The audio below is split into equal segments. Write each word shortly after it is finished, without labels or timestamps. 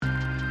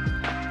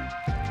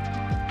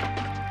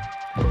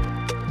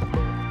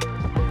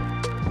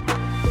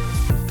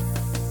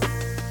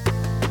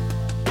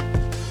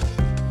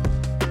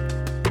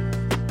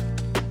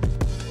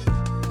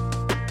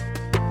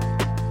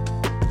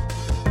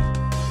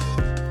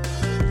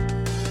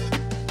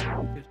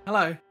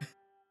Hello.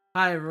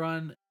 Hi,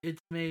 everyone. It's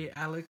me,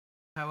 Alex.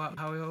 How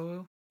are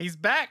you? He's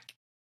back.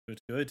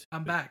 Good.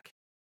 I'm back.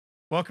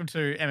 Welcome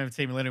to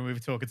MMT Millennium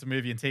Movie Talk. It's a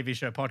movie and TV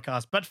show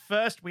podcast. But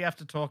first, we have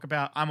to talk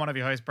about, I'm one of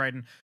your hosts,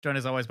 Brayden, joined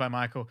as always by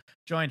Michael.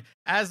 Joined,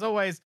 as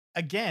always,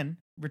 again,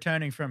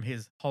 returning from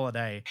his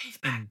holiday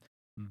in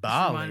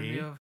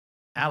Bali.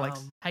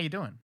 Alex, how you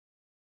doing?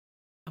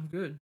 I'm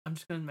good. I'm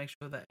just going to make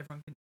sure that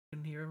everyone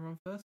can hear everyone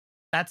first.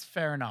 That's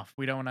fair enough.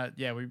 We don't want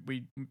to,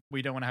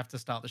 we don't want to have to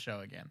start the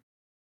show again.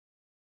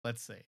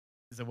 Let's see.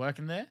 Is it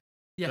working there?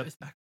 Yeah, it's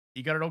back.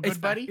 You got it all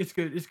good, buddy? It's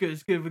good.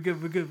 We're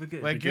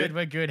good.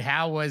 We're good.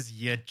 How was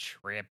your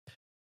trip?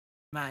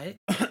 Mate,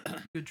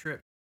 good trip.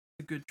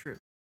 A good trip.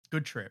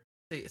 Good trip.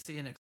 See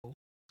you next fall.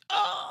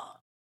 Oh!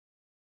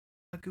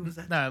 How good was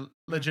that? No,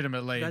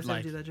 legitimately, you guys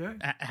ever do that joke?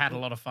 Had a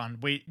lot of fun.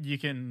 You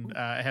can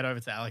head over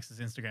to Alex's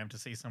Instagram to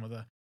see some of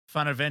the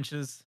fun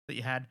adventures that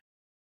you had.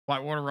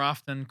 Whitewater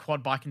rafting,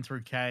 quad biking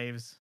through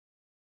caves.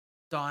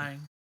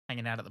 Dying.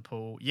 Hanging out at the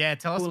pool. Yeah,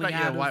 tell us about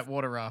your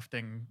whitewater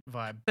rafting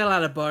vibe. Fell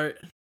out of boat.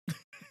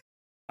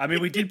 I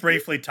mean, we did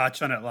briefly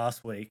touch on it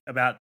last week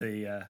about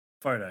the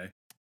photo.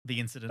 The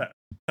incident.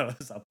 That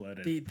was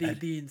uploaded.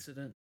 The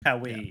incident. How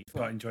we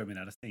got enjoyment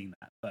out of seeing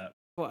that. But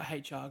what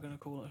HR going to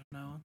call it from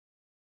now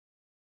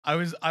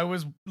on? I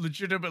was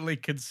legitimately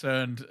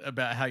concerned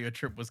about how your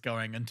trip was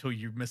going until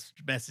you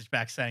messaged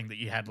back saying that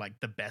you had like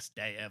the best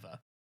day ever.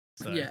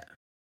 So yeah.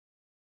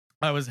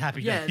 I was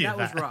happy to hear that. Yeah,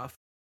 that was rough.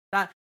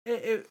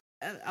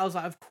 I was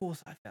like, of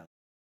course I felt.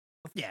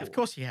 Of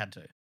course you had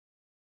to.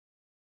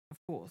 Of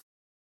course.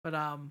 But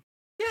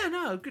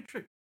good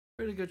trip.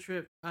 Really good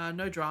trip.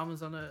 No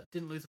dramas on it.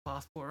 Didn't lose a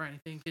passport or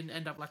anything. Didn't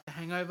end up like The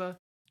Hangover.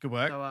 Good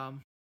work. So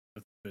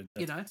that's good.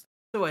 It's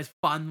always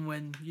fun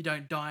when you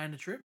don't die on a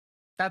trip.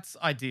 That's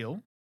ideal.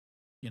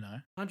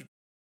 100%.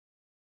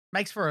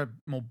 Makes for a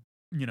more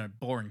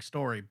boring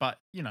story, but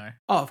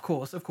Oh, of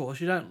course.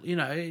 You don't.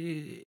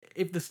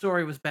 If the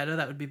story was better,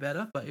 that would be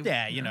better. But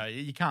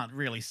you can't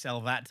really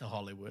sell that to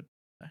Hollywood.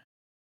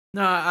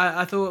 No,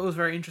 I thought it was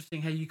very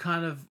interesting how you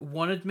kind of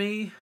wanted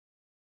me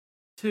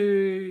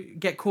to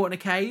get caught in a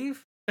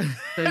cave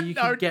so you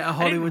could get a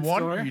Hollywood story. I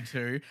didn't want you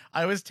to.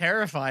 I was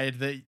terrified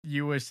that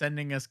you were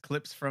sending us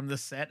clips from the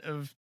set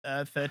of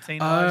 13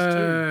 Lives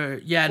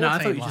too. Yeah, no, I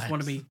thought you Lives. just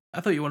wanted me.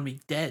 I thought you wanted me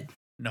dead.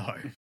 No,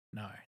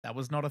 that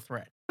was not a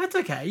threat. That's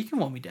okay. You can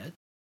want me dead.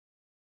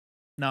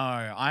 No,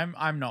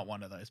 I'm not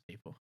one of those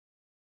people.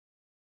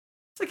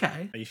 It's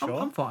okay. Are you sure?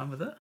 I'm fine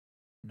with it.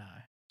 No.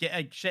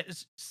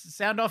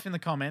 Sound off in the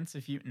comments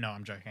if you. No,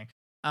 I'm joking.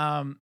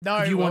 No,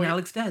 do you want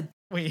Alex dead?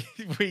 We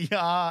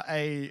are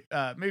a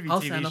movie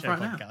TV show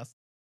podcast. Now.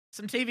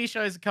 Some TV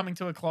shows are coming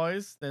to a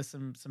close. There's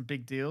some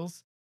big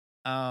deals.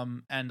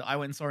 And I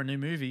went and saw a new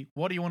movie.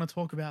 What do you want to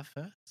talk about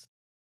first?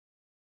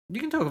 You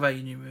can talk about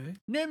your new movie.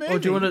 New movie. Or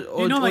do you want to?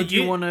 Or do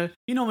you want to?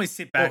 You normally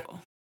sit back,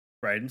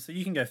 Brayden, so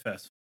you can go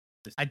first.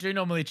 I do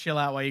normally chill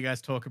out while you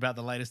guys talk about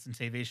the latest in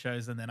TV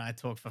shows, and then I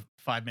talk for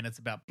 5 minutes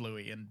about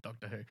Bluey and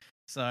Doctor Who.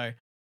 So,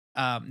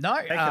 no.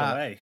 Take it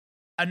away.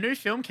 A new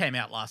film came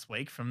out last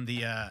week from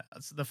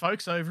the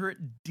folks over at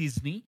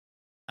Disney.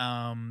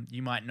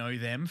 You might know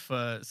them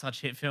for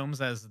such hit films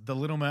as The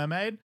Little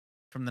Mermaid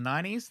from the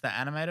 90s, the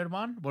animated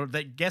one. Well,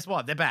 guess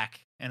what? They're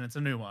back, and it's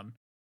a new one.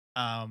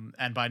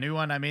 And by new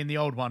one, I mean the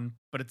old one,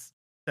 but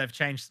they've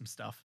changed some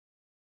stuff.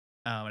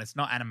 And it's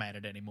not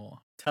animated anymore.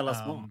 Tell us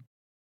more.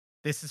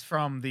 This is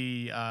from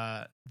the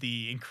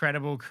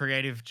incredible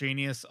creative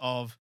genius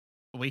of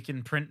we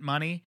can print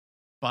money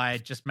by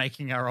just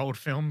making our old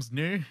films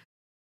new.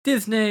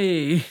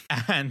 Disney.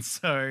 And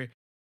so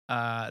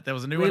there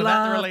was a new one of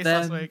that to release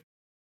last week.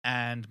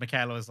 And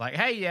Michaela was like,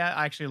 hey, yeah,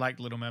 I actually liked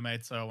Little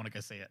Mermaid, so I want to go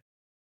see it.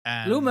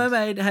 And Little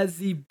Mermaid has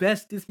the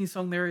best Disney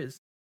song there is.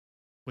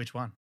 Which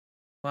one?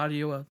 Part of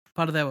your world.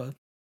 Part of their world.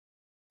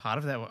 Part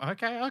of their world.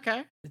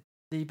 Okay. It's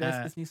the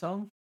best Disney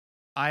song.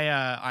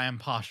 I am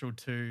partial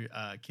to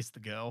Kiss the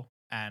Girl.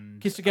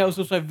 And Kiss the Girl is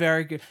also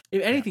very good.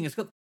 If anything, it's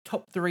got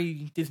top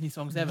 3 Disney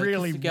songs ever.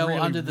 Really, Kiss the Girl, really,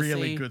 Under the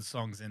really Sea. good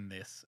songs in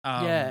this.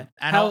 Yeah.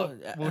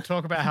 And we'll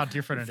talk about how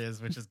different it is,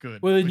 which is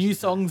good. Were the new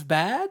songs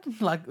bad?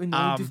 Like in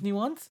the Disney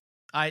ones?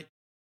 I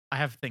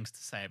have things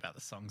to say about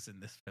the songs in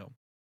this film.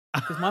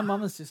 Because my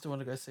mum and sister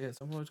want to go see it,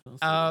 so I'm always going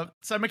to see it.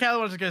 So Michaela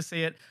wanted to go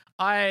see it.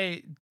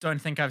 I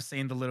don't think I've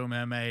seen The Little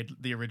Mermaid,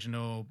 the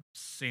original,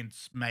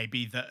 since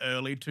maybe the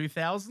early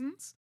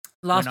 2000s.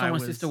 Last time my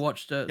sister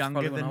watched it,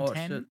 younger when than I watched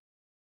 10. it.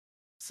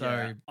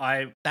 So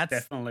I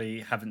definitely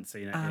haven't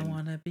seen it I in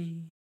want to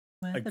be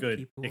where a the good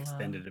people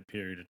extended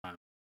period of time.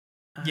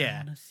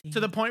 Yeah,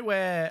 to the point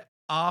where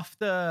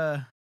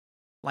after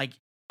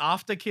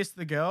Kiss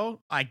the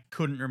Girl, I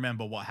couldn't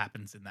remember what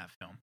happens in that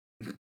film.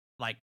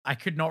 Like, I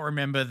could not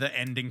remember the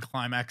ending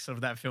climax of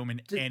that film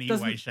in any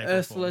way, shape,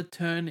 or form.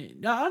 Ursula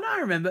No, I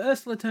remember.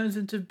 Ursula turns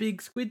into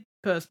big squid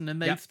person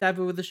and they stab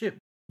her with a ship.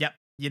 Yep,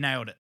 you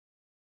nailed it.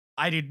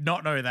 I did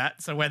not know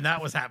that, so when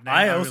that was happening...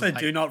 I also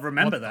do not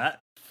remember that,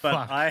 but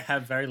fuck? I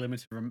have very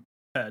limited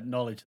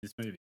knowledge of this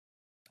movie.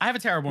 I have a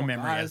terrible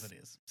memory as it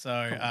is. So,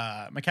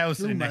 Michaela was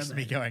sitting next to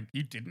me going,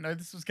 you didn't know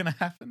this was going to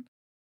happen?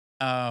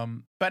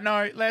 But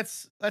no,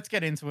 let's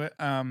get into it.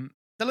 The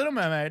Little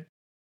Mermaid,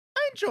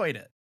 I enjoyed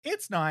it.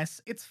 It's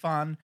nice. It's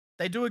fun.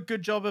 They do a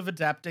good job of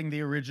adapting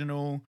the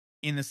original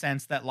in the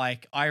sense that,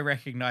 like, I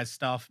recognize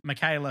stuff.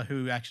 Michaela,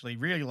 who actually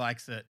really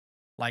likes it,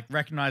 like,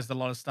 recognized a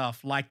lot of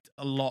stuff, liked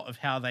a lot of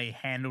how they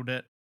handled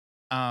it.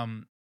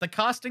 The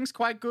casting's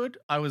quite good.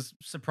 I was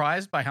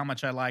surprised by how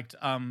much I liked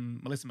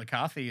Melissa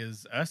McCarthy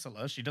as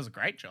Ursula. She does a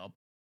great job.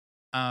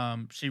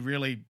 She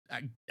really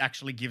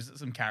actually gives it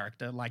some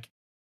character. Like,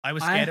 I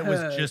was scared it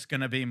was just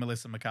going to be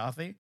Melissa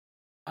McCarthy.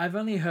 I've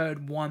only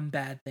heard one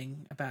bad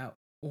thing about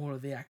all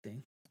of the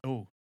acting.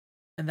 Oh.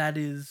 And that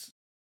is,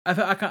 I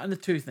can't, the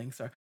two things.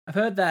 So I've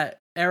heard that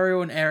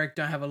Ariel and Eric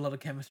don't have a lot of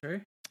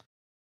chemistry.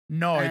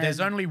 No, there's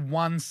only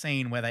one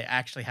scene where they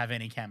actually have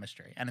any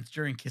chemistry, and it's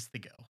during Kiss the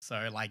Girl.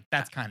 So, like,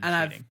 that's kind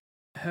of cheating.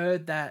 I've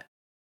heard that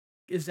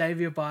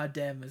Xavier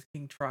Bardem as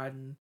King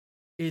Triton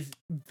is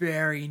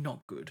very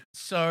not good.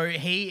 So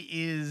he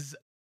is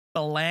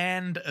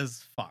bland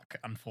as fuck,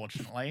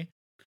 unfortunately.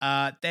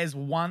 There's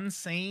one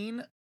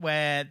scene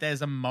where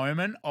there's a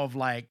moment of,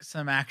 like,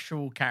 some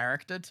actual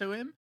character to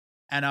him,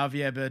 and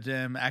Javier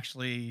Bardem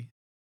actually,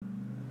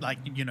 like,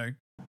 you know,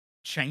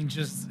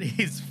 changes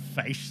his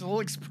facial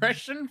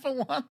expression for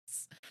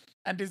once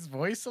and his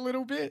voice a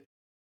little bit.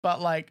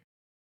 But, like,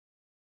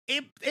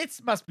 it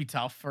must be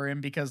tough for him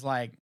because,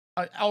 like,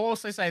 I'll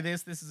also say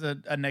this is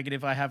a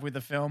negative I have with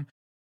the film.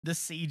 The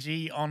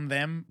CG on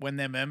them when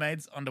they're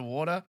mermaids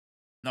underwater,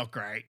 not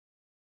great.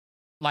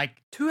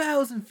 Like 2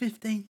 hours and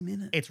 15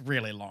 minutes. It's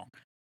really long.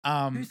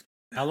 How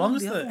long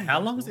is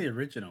the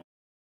original?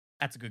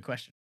 That's a good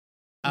question.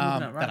 Right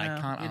that now. I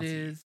can't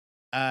answer.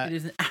 It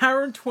is 1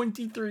 hour and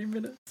 23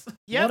 minutes.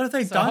 Yep. What have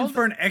they done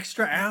for an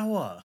extra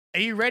hour? Are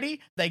you ready?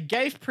 They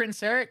gave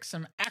Prince Eric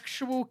some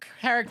actual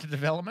character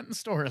development and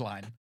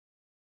storyline.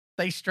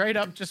 They straight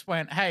up just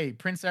went, hey,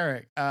 Prince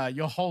Eric,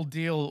 your whole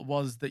deal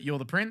was that you're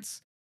the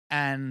prince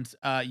and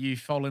you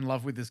fall in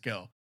love with this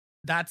girl.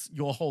 That's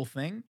your whole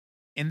thing.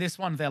 In this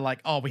one, they're like,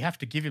 oh, we have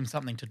to give him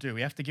something to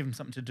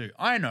do.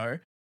 I know.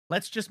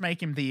 Let's just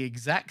make him the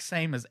exact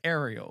same as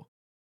Ariel.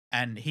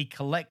 And he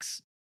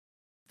collects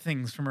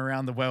things from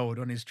around the world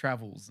on his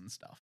travels and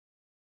stuff.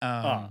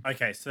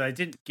 Okay. So they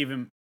didn't give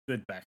him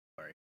good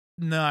backstory.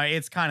 No,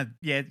 it's kind of,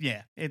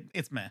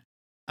 it's meh.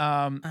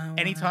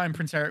 Anytime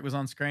Prince Eric was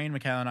on screen,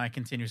 Michaela and I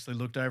continuously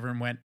looked over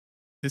and went,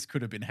 this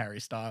could have been Harry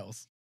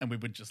Styles. And we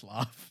would just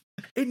laugh.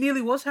 It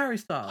nearly was Harry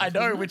Styles. I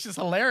know, which is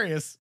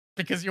hilarious.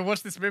 Because you'll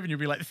watch this movie and you'll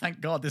be like,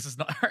 thank God this is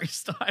not Harry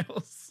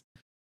Styles.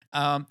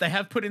 They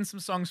have put in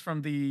some songs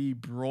from the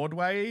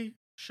Broadway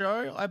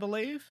show, I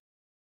believe.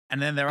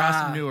 And then there are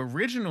some new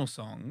original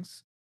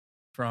songs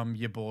from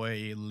your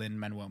boy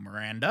Lin-Manuel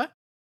Miranda.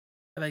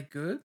 Are they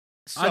good?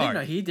 So, I didn't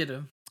know he did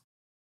them.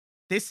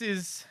 This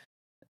is,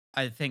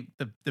 I think,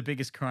 the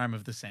biggest crime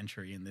of the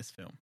century in this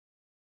film.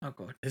 Oh,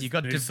 God. You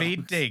got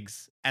Daveed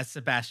Diggs as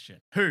Sebastian,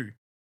 who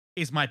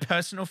is my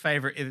personal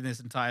favorite in this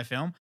entire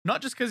film.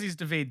 Not just because he's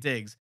Daveed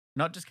Diggs,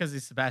 not just because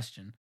he's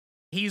Sebastian.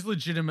 He's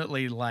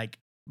legitimately, like,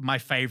 my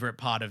favorite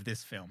part of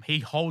this film. He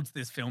holds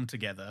this film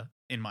together,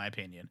 in my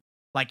opinion.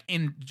 Like,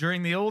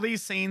 during all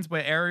these scenes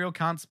where Ariel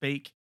can't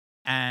speak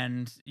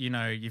and, you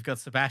know, you've got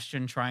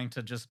Sebastian trying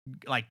to just,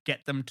 like,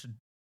 get them to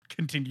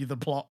continue the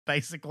plot,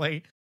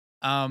 basically.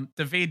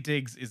 Daveed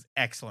Diggs is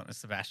excellent as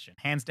Sebastian.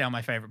 Hands down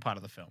my favorite part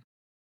of the film.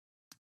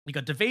 You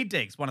got Daveed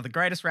Diggs, one of the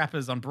greatest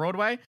rappers on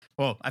Broadway.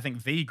 Well, I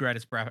think the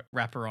greatest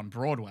rapper on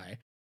Broadway.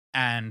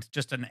 And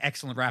just an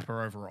excellent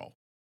rapper overall.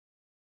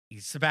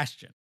 He's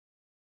Sebastian.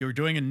 You're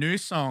doing a new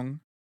song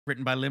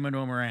written by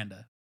Lin-Manuel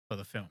Miranda for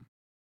the film.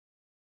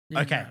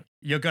 Okay,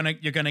 you're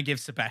gonna give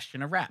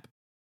Sebastian a rap.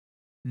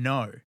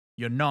 No,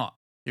 you're not.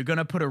 You're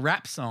gonna put a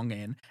rap song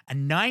in,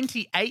 and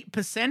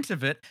 98%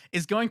 of it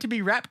is going to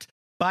be rapped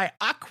by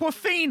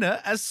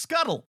Awkwafina as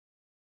Scuttle.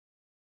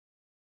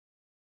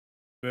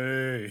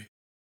 Boo.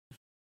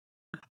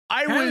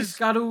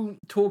 Scuttle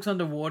talks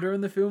underwater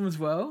in the film as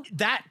well.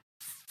 That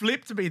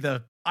flipped me.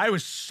 I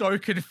was so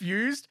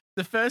confused.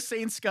 The first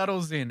scene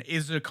Scuttle's in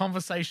is a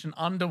conversation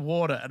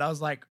underwater, and I was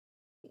like,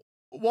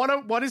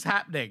 What is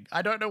happening?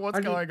 I don't know what's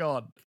going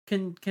on.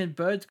 Can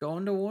birds go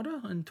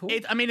underwater and talk?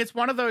 It's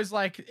one of those,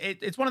 like,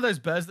 it's one of those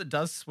birds that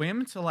does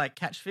swim to, like,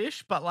 catch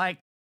fish, but, like,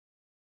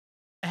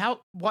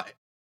 what?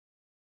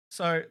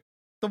 So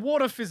the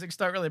water physics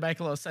don't really make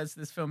a lot of sense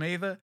in this film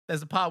either.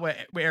 There's a part where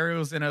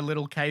Ariel's in a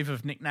little cave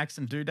of knickknacks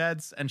and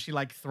doodads, and she,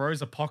 like,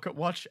 throws a pocket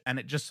watch, and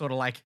it just sort of,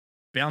 like,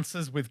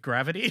 bounces with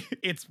gravity.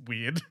 It's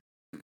weird.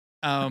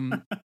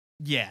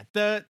 Yeah,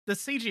 the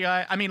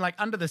CGI, I mean, like,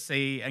 Under the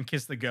Sea and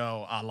Kiss the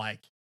Girl are, like,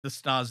 the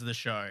stars of the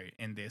show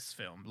in this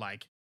film.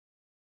 Like,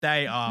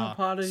 they are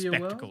part of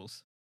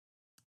spectacles.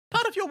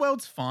 Part of Your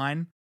World's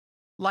fine.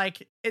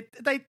 Like,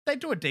 they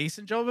do a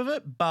decent job of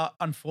it, but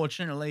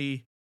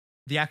unfortunately,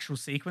 the actual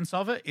sequence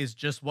of it is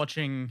just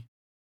watching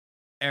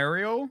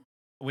Ariel,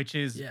 which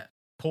is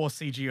poor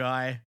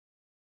CGI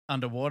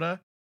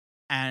underwater.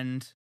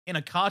 And in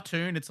a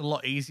cartoon, it's a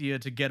lot easier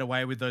to get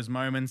away with those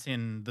moments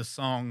in the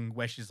song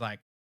where she's like,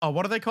 oh,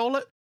 what do they call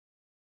it?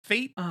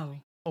 Feet? Oh.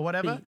 Or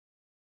whatever? Feet.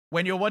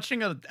 when you're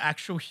watching an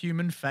actual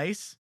human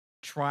face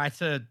try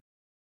to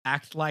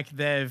act like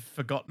they've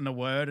forgotten a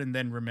word and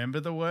then remember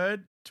the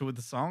word to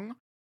the song,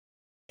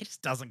 it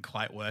just doesn't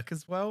quite work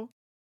as well.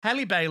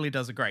 Halle Bailey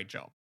does a great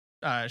job.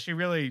 She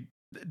really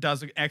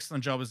does an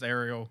excellent job as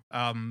Ariel.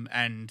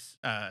 And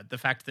the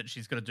fact that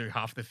she's got to do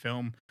half the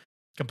film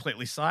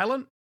completely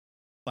silent,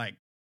 like,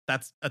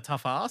 that's a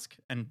tough ask,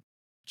 and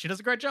she does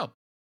a great job.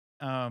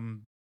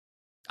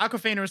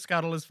 Aquafina as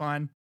Scuttle is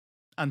fine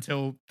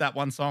until that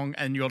one song,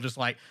 and you're just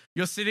like,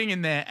 you're sitting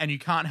in there and you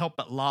can't help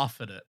but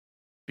laugh at it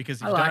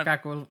because I like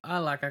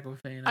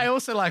Aquafina. I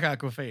also like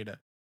Aquafina.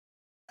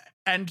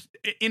 And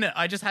in it,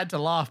 I just had to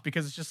laugh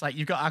because it's just like,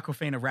 you've got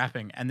Aquafina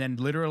rapping, and then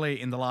literally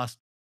in the last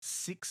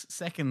 6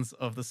 seconds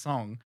of the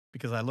song,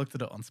 because I looked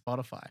at it on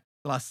Spotify,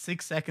 the last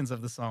 6 seconds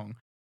of the song,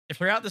 if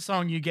throughout the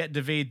song you get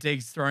Daveed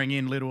Diggs throwing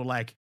in little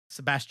like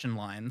Sebastian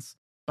lines,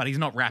 but he's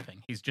not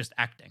rapping, he's just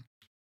acting.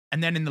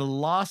 And then in the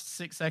last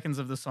 6 seconds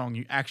of the song,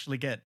 you actually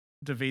get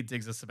Daveed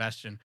Diggs as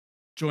Sebastian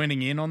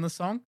joining in on the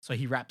song. So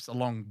he raps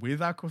along with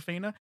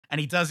Aquafina, and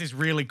he does his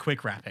really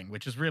quick rapping,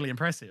 which is really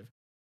impressive.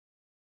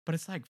 But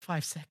it's like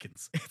 5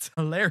 seconds. It's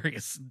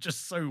hilarious,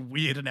 just so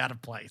weird and out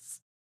of place.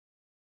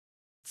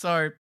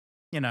 So,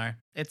 you know,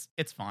 it's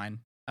fine.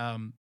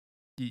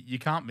 You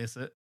can't miss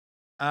it.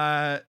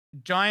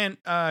 Giant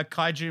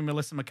kaiju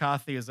Melissa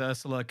McCarthy as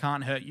Ursula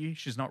can't hurt you.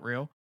 She's not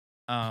real.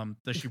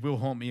 Though she will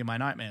haunt me in my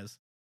nightmares.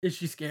 Is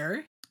she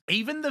scary?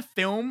 Even the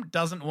film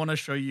doesn't want to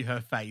show you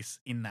her face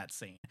in that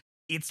scene.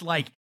 It's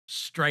like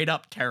straight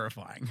up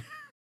terrifying.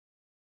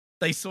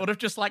 They sort of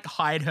just like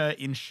hide her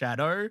in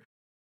shadow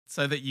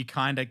so that you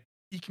can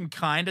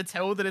kind of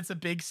tell that it's a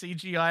big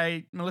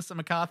CGI Melissa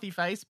McCarthy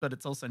face, but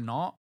it's also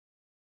not.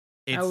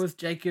 How was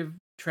Jacob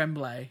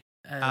Tremblay?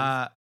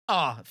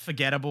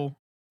 Forgettable.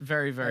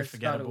 Very, very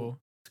forgettable.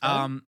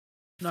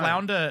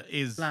 Flounder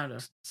is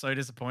so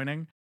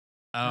disappointing.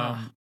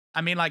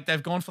 I mean, like,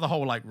 they've gone for the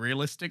whole like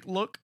realistic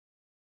look,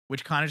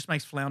 which kind of just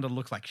makes Flounder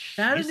look like shit.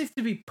 Flounder needs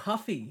to be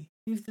puffy.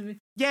 He was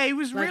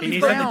like, really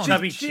he's round. got the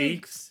chubby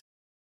cheeks.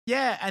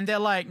 Yeah, and they're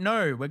like,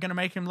 no, we're going to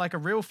make him like a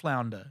real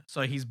flounder.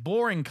 So he's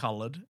boring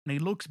colored and he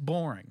looks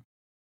boring.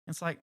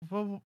 It's like,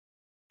 well,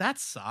 that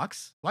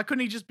sucks. Why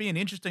couldn't he just be an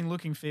interesting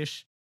looking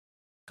fish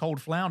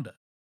called flounder?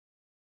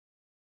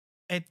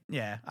 I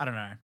don't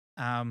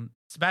know.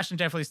 Sebastian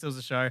definitely steals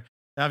the show.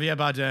 Javier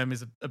Bardem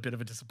is a bit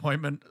of a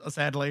disappointment,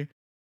 sadly.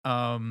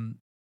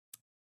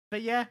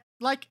 But yeah,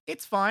 like,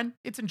 it's fine.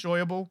 It's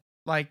enjoyable.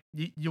 Like,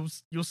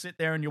 you'll sit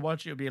there and you'll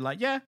watch it. You'll be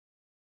like, yeah,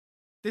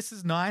 this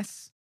is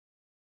nice.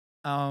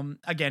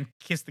 Again,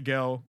 Kiss the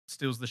Girl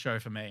steals the show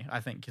for me.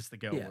 I think Kiss the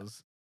Girl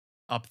was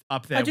up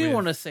there. I do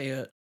want to see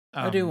it.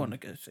 I do want to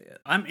go see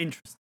it. I'm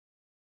interested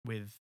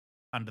with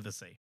Under the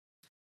Sea.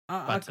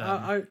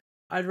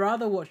 I'd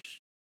rather watch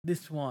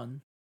this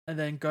one and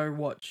then go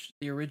watch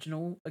the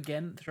original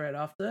again straight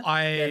after than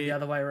the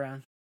other way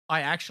around.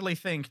 I actually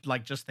think,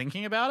 like, just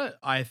thinking about it,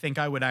 I think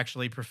I would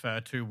actually prefer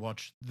to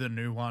watch the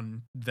new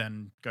one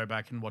than go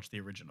back and watch the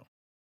original.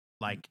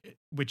 Like,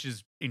 which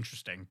is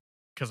interesting.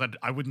 Because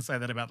I wouldn't say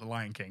that about The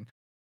Lion King.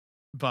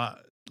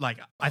 But, like,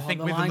 I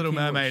think with The Little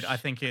Mermaid, I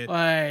think it...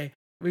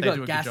 We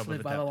got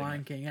gaslit by The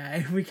Lion King,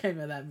 eh? We came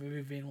at that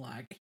movie being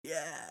like,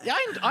 yeah. Yeah,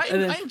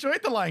 I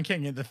enjoyed The Lion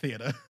King in the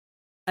theater.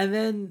 And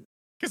then...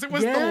 Because it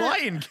was The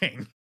Lion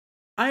King.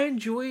 I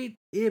enjoyed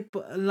it,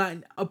 but,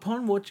 like,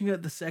 upon watching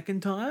it the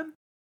second time,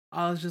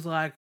 I was just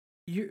like,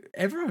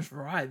 everyone's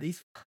right.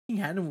 These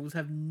fucking animals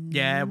have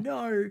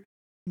no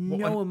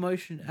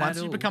emotion at all.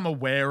 Once you become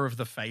aware of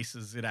the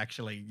faces, it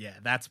actually,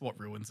 that's what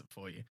ruins it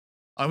for you.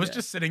 I was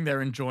just sitting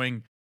there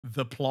enjoying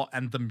the plot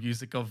and the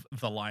music of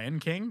The Lion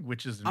King,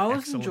 which is an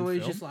excellent film.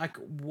 just like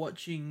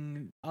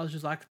watching. I was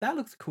just like, that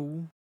looks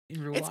cool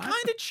in real life. It's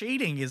kind of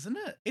cheating, isn't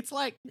it? It's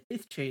like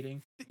it's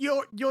cheating.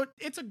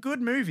 It's a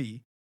good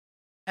movie,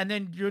 and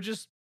then you're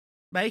just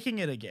making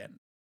it again.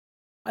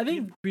 I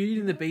think Beauty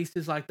and the Beast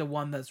is like the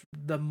one that's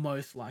the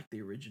most like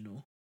the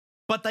original.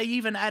 But they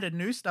even added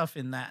new stuff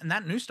in that, and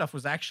that new stuff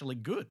was actually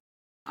good.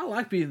 I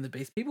like Beauty and the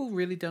Beast. People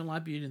really don't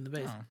like Beauty and the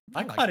Beast. Oh,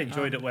 I quite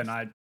enjoyed it when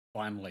I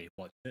finally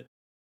watched it.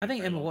 I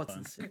think Emma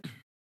Watson's sick.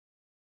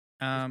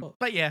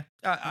 But yeah,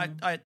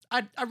 I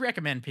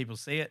recommend people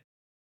see it.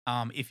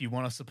 If you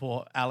want to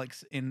support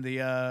Alex in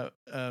the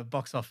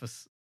box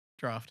office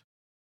draft.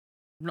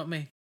 Not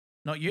me.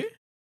 Not you?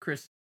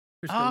 Chris.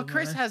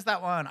 Chris has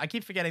that one. I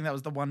keep forgetting that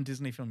was the one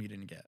Disney film you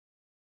didn't get.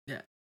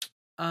 Yeah.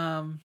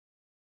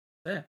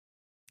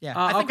 Yeah.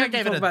 I think I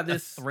gave it a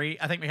 3.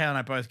 I think Michaela and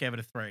I both gave it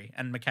a 3.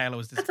 And Michaela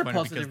was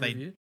disappointed because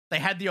they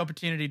had the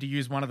opportunity to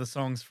use one of the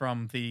songs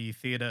from the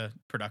theater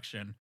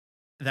production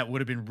that would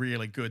have been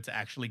really good to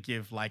actually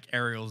give like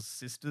Ariel's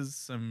sisters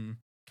some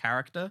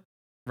character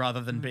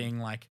rather than being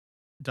like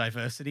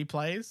diversity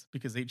plays,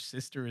 because each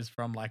sister is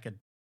from like a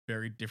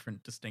very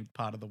different, distinct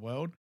part of the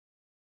world.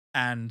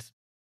 And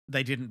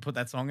they didn't put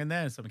that song in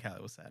there, and so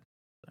Michaela was sad.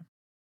 So.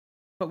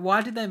 But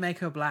why did they make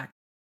her black?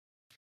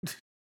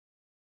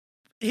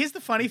 Here's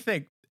the funny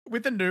thing.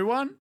 With the new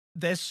one,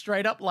 there's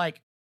straight up like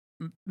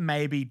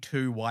maybe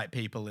 2 white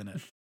people in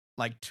it.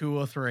 like 2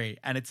 or 3,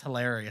 and it's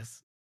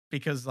hilarious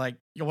because like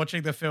you're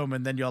watching the film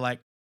and then you're like,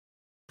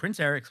 Prince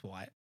Eric's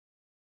white.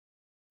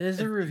 There's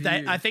a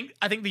review. I think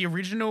the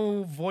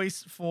original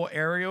voice for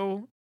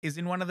Ariel is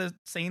in one of the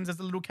scenes as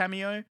a little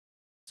cameo,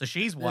 so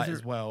she's white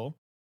as well.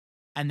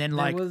 And then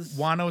like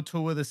 1 or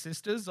 2 of the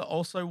sisters are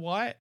also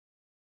white.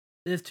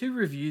 There's 2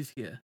 reviews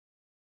here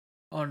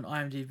on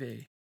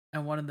IMDb,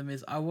 and one of them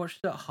is I watched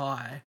it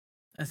high,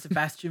 and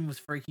Sebastian was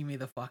freaking me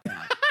the fuck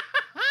out.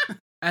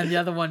 And the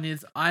other one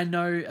is I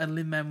know a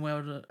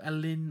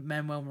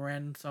Lin-Manuel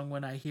Miranda song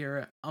when I hear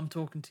it. I'm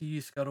talking to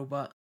you,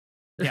 Scuttlebutt.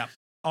 Yeah,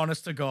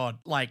 honest to God,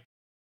 like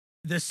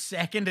the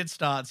second it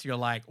starts, you're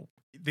like,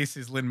 this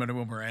is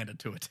Lin-Manuel Miranda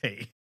to a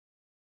T.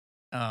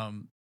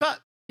 But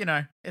you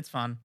know, it's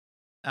fun.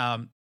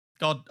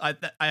 God,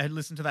 I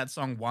listened to that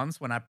song once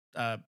when I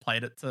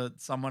played it to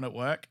someone at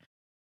work,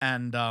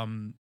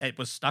 and it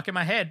was stuck in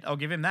my head. I'll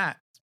give him that.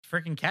 It's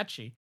freaking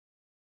catchy.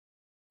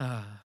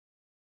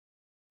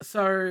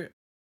 So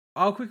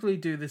I'll quickly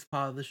do this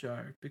part of the show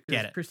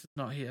because Chris is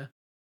not here.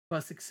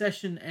 But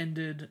Succession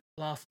ended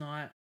last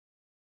night.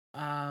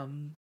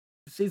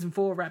 Season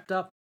 4 wrapped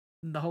up.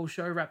 And the whole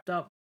show wrapped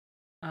up.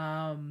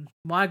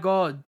 My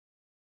God,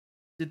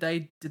 did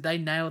they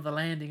nail the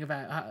landing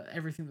about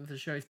everything that the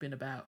show's been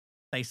about?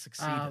 They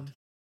succeeded.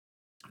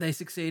 They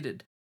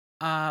succeeded.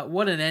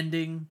 What an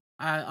ending.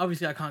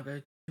 Obviously, I can't go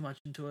too much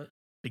into it.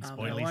 Big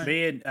spoilers.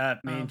 Me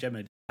and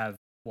Gemma have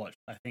watched,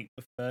 I think,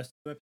 the first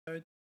 2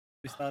 episodes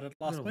we started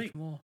last week.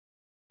 More.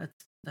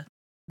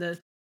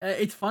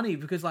 It's funny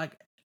because like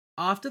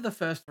after the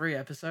first 3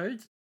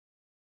 episodes,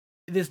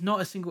 there's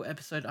not a single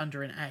episode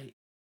under an 8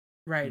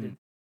 rated.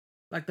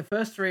 Like the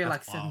first 3 are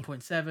like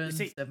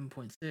 7.7,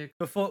 7.6.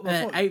 Before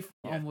 8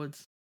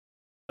 onwards.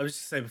 I was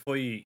just saying before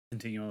you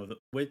continue on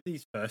with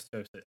these first 2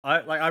 episodes,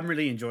 I'm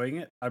really enjoying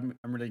it. I'm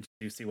really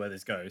interested to see where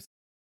this goes.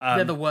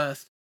 They're the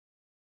worst.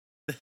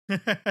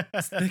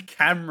 The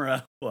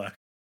camera work.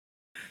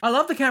 I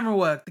love the camera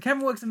work. The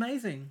camera work's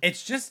amazing.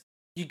 It's just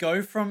you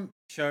go from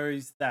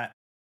shows that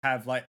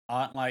have like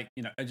aren't like,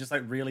 you know, are just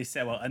like really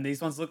set well, and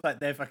these ones look like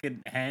they're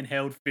fucking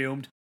handheld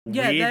filmed.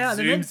 Yeah, weird they are.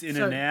 Zooms in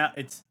and out.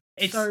 It's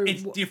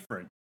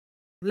different.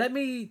 Let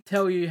me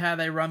tell you how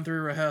they run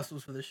through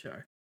rehearsals for the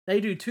show. They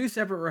do 2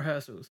 separate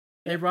rehearsals.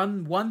 They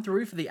run one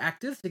through for the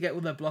actors to get all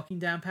their blocking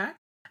down pat,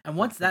 and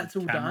once that's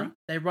all done,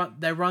 they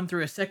run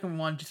through a second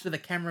one just so the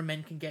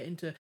cameramen can get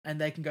into, and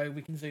they can go,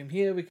 we can zoom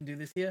here, we can do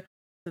this here.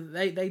 So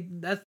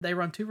they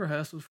run 2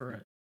 rehearsals for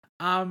it.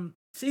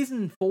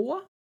 Season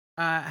 4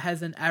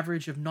 has an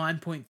average of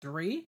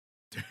 9.3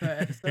 per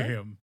episode.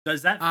 Damn.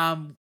 Does that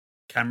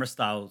camera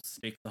style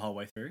stick the whole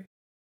way through?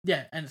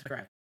 Yeah, and it's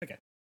great. Okay.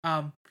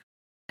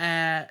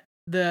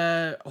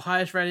 The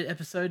highest rated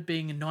episode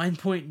being a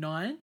 9.9,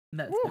 and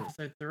that's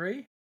episode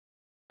 3.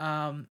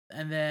 And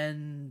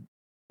then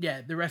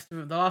the rest of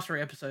them, the last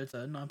 3 episodes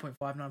are 9.5,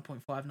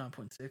 9.5,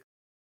 9.6.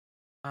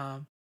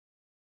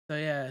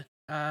 So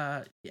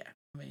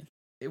I mean,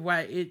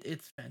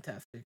 it's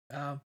fantastic.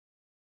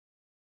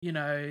 You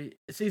know,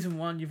 season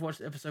 1, you've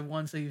watched episode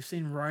 1, so you've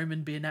seen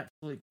Roman be an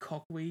absolute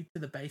cockweed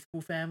to the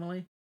baseball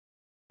family.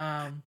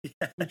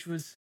 Which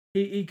was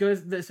he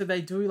goes. So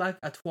they do like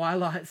a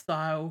Twilight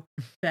style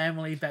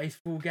family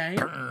baseball game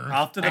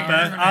after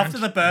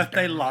the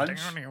birthday lunch.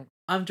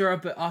 After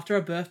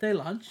a birthday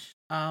lunch.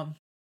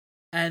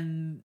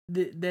 And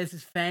there's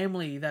this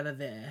family that are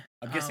there.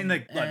 I'm guessing the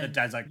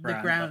dad's like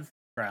groundskeeper.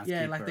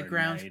 Yeah, like the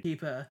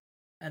groundskeeper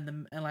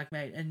and like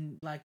mate, and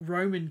like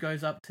Roman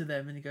goes up to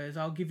them and he goes,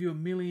 "I'll give you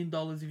 $1 million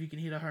if you can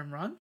hit a home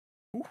run."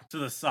 To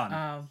the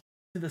son.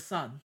 To the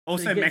son.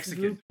 Also so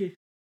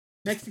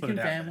Mexican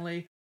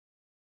family.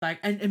 Like,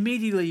 and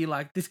immediately you're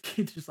like, this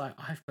kid's just like,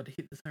 I've got to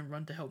hit this home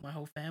run to help my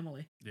whole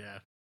family. Yeah.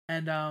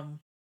 And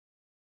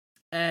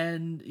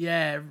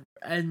the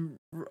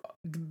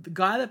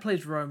guy that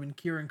plays Roman,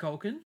 Kieran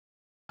Culkin,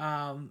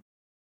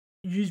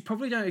 you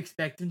probably don't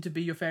expect him to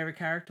be your favorite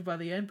character by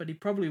the end, but he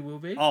probably will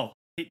be. Oh,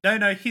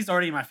 no, he's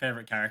already my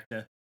favorite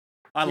character.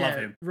 I love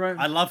him.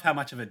 I love how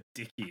much of a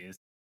dick he is.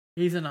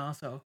 He's an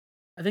arsehole.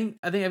 I think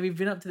have you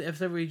been up to the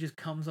episode where he just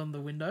comes on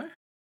the window?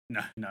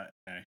 No.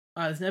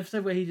 There's an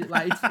episode where he just,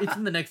 like it's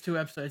in the next 2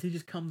 episodes. He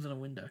just comes in a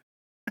window.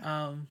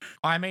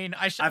 I mean,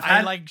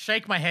 I like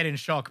shake my head in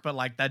shock, but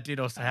like that did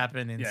also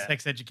happen in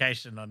Sex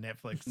Education on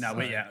Netflix. No,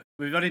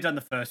 we've only done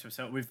the first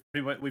episode.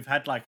 We've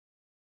had like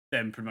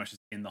them pretty much just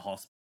in the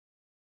hospital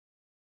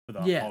for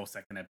the whole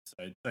second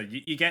episode. So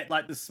you get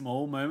like the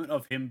small moment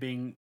of him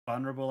being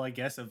vulnerable, I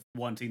guess, of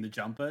wanting the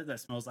jumper that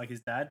smells like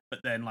his dad,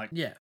 but then like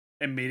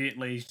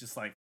immediately he's just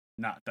like,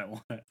 nah, don't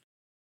want it.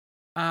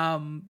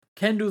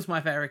 Kendall's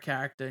my favorite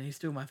character, and he's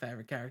still my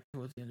favorite character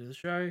towards the end of the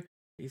show.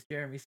 He's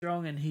Jeremy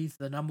Strong, and he's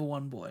the number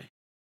 1 boy.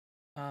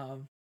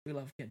 We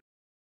love Kendall.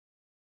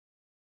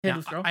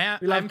 Kendall Strong.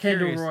 We love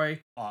Kendall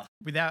Roy.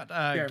 Without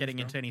getting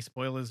into any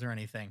spoilers or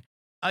anything,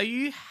 are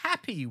you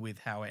happy with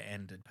how it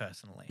ended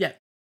personally? Yeah.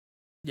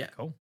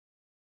 Cool.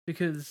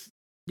 Because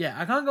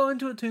I can't go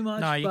into it too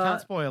much. No, you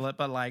can't spoil it,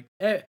 but like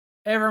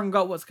everyone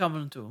got what's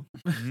coming to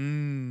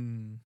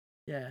them.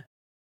 Yeah.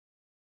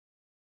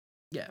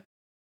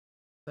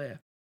 So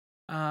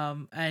yeah.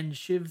 And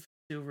Shiv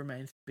still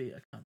remains to be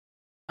a cunt.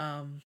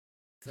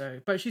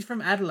 But she's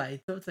from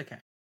Adelaide, so it's okay.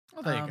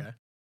 Oh, there you go.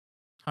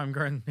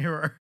 Homegrown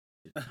hero.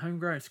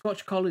 Homegrown.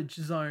 Scotch College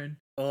zone.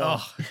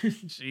 Oh,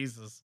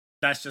 Jesus.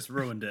 That's just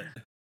ruined it.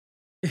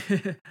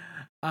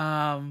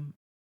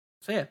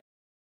 So yeah.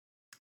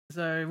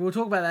 So we'll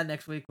talk about that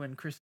next week when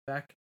Chris is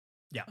back.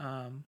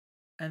 Yeah.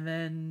 And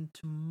then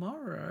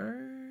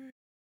tomorrow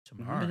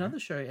another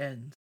show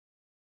ends.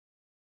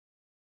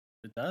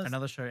 It does.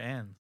 Another show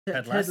ends.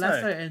 Ted Ted Lasso.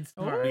 Lasso ends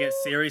tomorrow. We get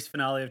series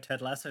finale of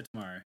Ted Lasso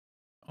tomorrow.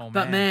 Oh,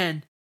 But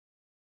man,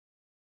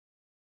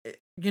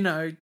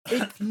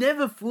 it's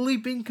never fully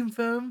been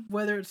confirmed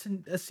whether it's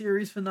a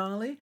series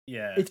finale.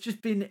 Yeah. It's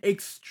just been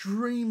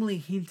extremely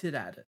hinted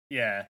at it.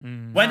 Yeah.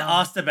 When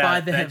asked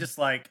about it, they're just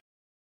like,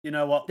 you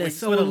know what? They're we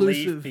so want to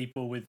elusive. leave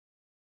people with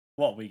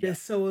what we get. They're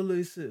so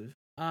elusive.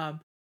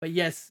 But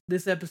yes,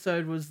 this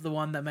episode was the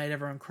one that made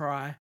everyone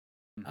cry.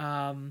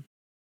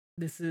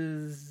 This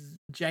is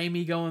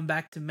Jamie going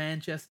back to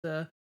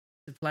Manchester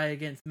to play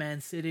against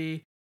Man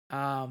City.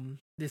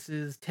 This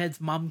is Ted's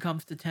mum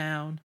comes to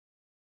town.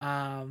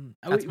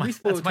 That's my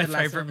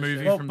favorite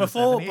movie from the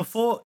 70s.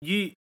 Before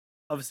you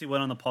obviously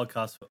went on the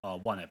podcast for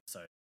one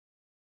episode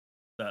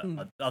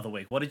the other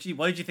week. What did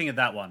you think of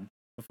that one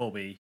before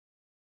we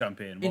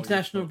jump in?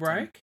 International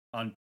break?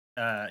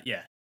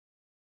 Yeah.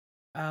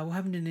 What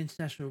happened in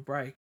international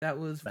break? That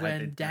was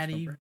when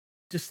Danny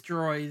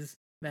destroys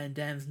Van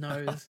Damme's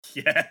nose.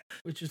 Yeah.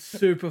 Which is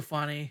super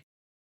funny.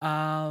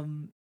 That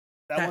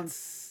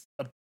one's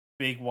a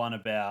big one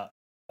about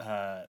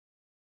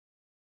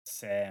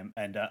Sam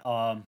and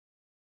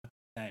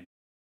name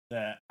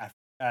the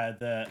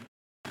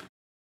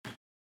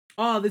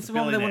this is the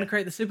one where they want to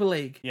create the Super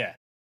League. Yeah.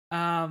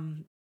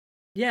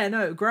 Yeah,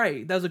 no,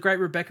 great. That was a great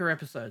Rebecca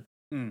episode.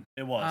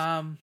 It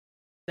was.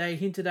 They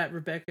hinted at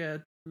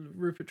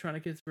Rupert trying to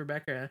kiss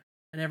Rebecca,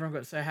 and everyone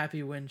got so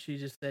happy when she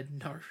just said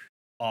no.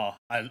 Oh,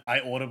 I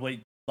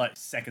audibly, like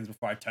seconds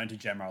before I turned to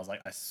Gemma, I was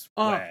like, I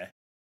swear.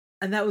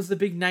 And that was the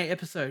big Nate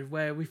episode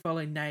where we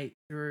follow Nate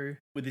through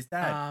with his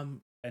dad.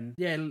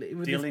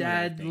 With his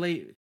dad.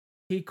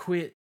 He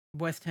quit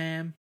West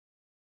Ham.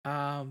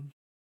 And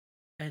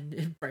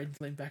Brayden's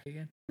leaned back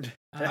again.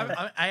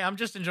 I'm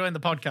just enjoying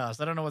the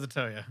podcast. I don't know what to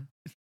tell you.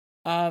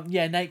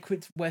 Nate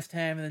quits West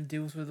Ham and then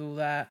deals with all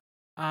that.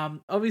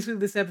 Obviously,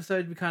 this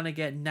episode we kind of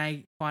get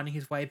Nate finding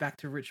his way back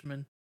to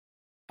Richmond.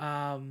 We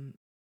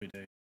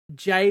do.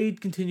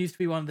 Jade continues to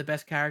be one of the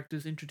best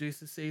characters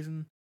introduced this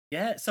season.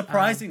 Yeah,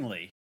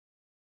 surprisingly.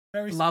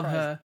 Very love surprising.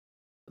 her.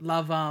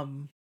 Love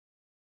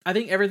I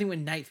think everything with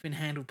Nate's been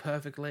handled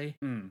perfectly.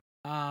 See,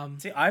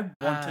 I'm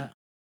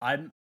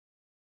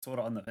sort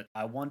of on the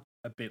I want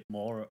a bit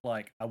more.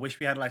 Like, I wish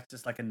we had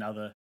just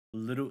another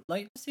little,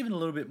 just even a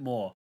little bit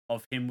more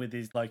of him with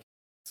his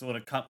sort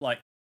of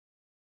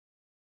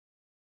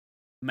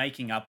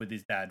making up with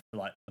his dad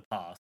for the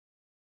past.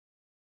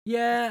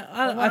 Yeah,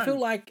 I feel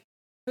like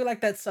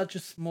that's such a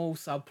small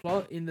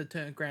subplot in the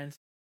grand.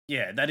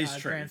 Yeah, that is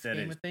true. Grand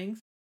scheme of things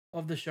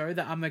of the show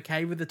that I'm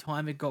okay with the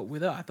time it got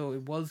with it. I thought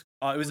it was.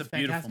 It was a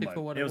beautiful fantastic moment.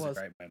 For what it was a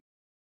great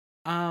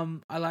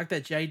moment. I like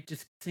that Jade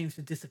just seems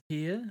to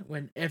disappear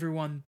when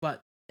everyone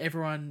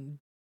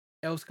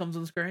else comes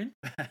on screen.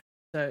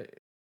 So,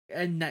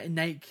 and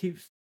Nate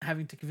keeps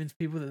having to convince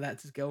people that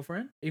that's his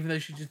girlfriend, even though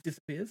she just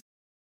disappears.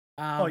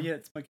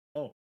 It's my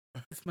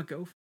it's my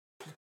girlfriend.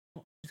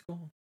 She's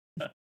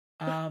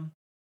gone.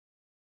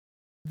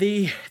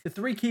 The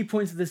three key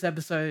points of this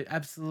episode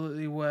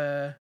absolutely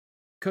were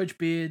Coach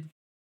Beard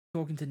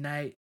talking to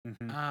Nate,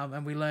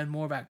 and we learned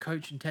more about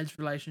Coach and Ted's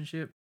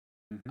relationship.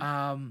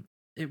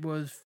 It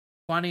was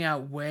finding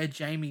out where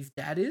Jamie's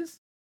dad is.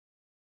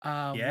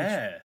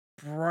 Which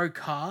broke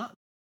heart,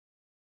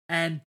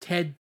 and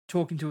Ted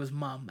talking to his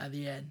mum at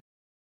the end,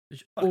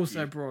 which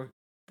also broke.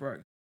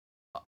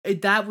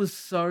 That was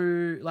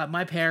so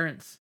my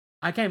parents.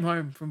 I came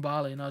home from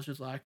Bali and I was just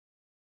like,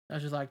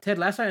 Ted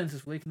Lasso ends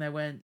this week, and they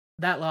went,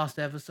 that last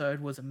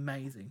episode was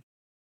amazing.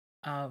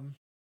 And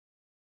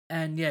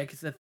yeah,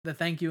 because the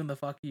thank you and the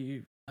fuck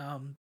you,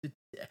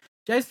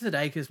 Jason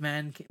Sudeikis,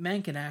 man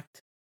can act.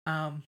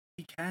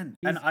 He can,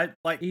 and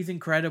he's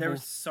incredible. There are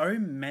so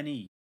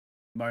many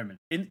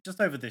moments just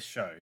over this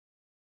show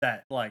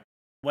that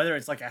whether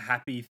it's a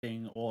happy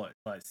thing or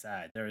it's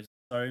sad, there is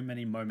so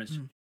many moments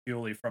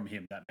purely from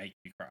him that make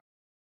you cry.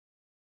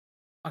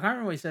 I can't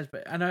remember what he says,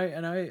 but I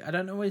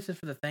don't know what he says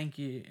for the thank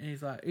you. And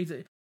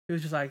he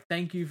was just like,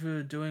 thank you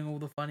for doing all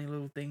the funny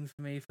little things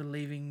for me, for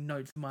leaving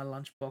notes in my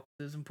lunch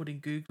boxes and putting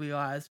googly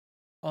eyes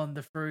on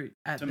the fruit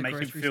at the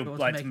grocery store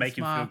to make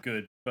him feel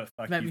good, but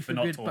fuck you for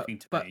not talking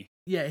to me.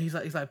 Yeah, he's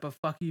like, but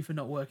fuck you for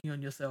not working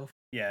on yourself.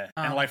 Yeah,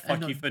 and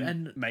fuck you for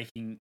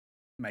making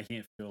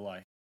it feel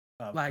like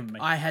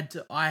I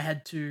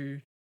had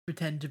to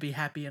pretend to be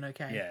happy and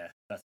okay. Yeah,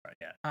 that's right.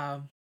 Yeah.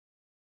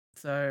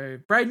 So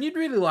Brayden, you'd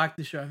really like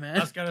the show, man. I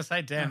was gonna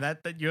say, damn,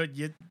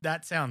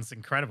 that sounds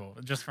incredible.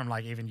 Just from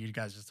even you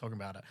guys just talking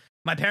about it.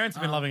 My parents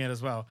have been loving it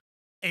as well.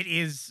 It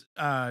is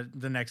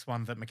the next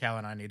one that Mikhail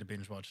and I need to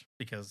binge watch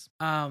because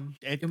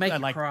it'll make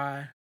you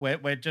cry.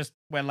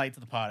 we're late to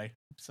the party.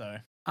 So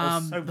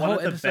also the whole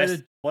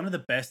episode one of the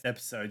best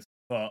episodes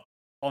for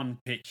on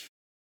pitch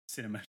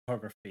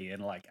cinematography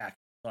and like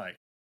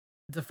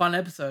it's a fun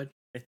episode.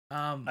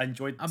 I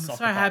enjoyed. I'm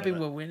so happy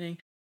we're winning.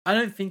 I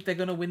don't think they're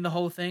gonna win the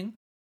whole thing.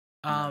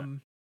 No.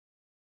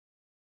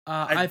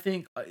 I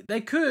think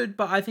they could,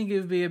 but I think it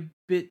would be a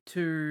bit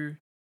too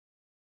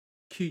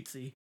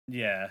cutesy.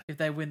 Yeah, if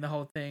they win the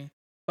whole thing.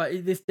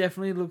 But this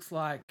definitely looks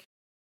like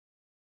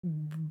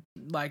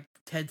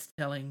Ted's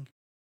telling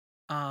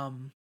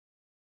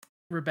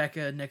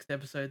Rebecca next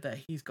episode that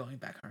he's going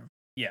back home.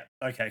 Yeah.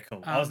 Okay.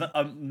 Cool. I was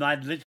my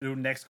literal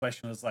next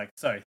question was like,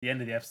 so the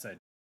end of the episode.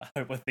 I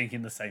hope we're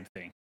thinking the same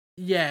thing.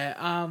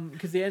 Yeah.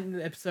 Because the end of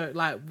the episode,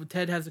 like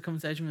Ted has a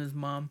conversation with his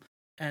mom,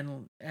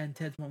 and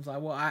Ted's mom's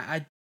like, "Well,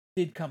 I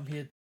did come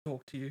here to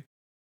talk to you,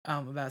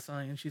 about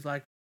something," and she's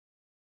like,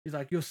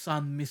 "Your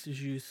son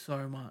misses you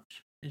so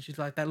much," and she's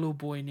like, "That little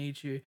boy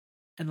needs you,"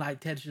 and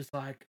like Ted's just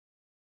like,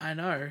 "I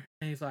know,"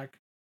 and he's like,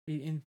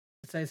 he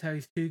says how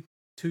he's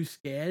too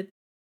scared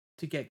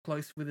to get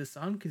close with his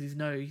son because he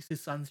knows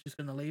his son's just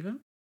gonna leave him,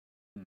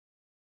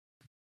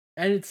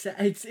 and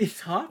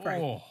it's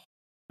heartbreaking. Oh.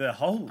 The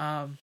whole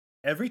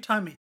every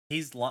time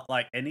he's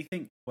like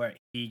anything where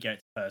he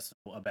gets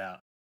personal about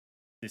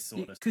this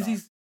sort of stuff, because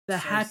he's the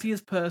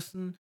happiest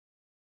person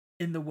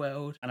in the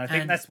world, and I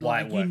think that's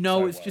why it works it's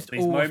well. just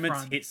These all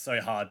moments fun. hit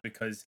so hard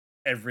because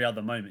every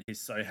other moment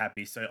he's so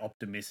happy, so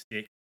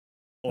optimistic,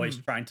 always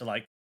trying to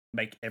like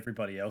make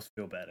everybody else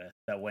feel better.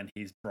 That when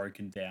he's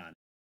broken down,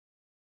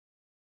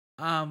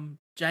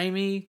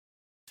 Jamie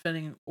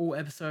spending all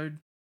episode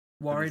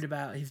worried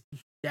about his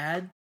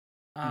dad.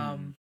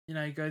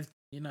 He goes,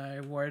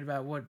 worried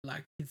about what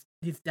like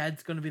his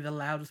dad's going to be the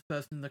loudest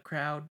person in the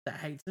crowd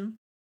that hates him.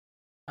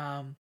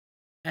 And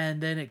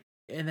then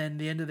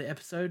the end of the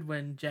episode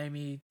when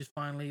Jamie just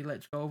finally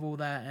lets go of all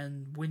that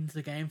and wins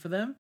the game for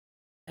them,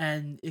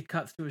 and it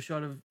cuts to a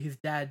shot of his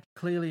dad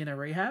clearly in a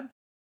rehab,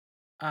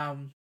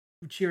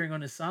 cheering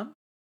on his son.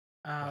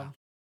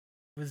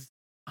 Was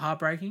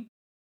heartbreaking.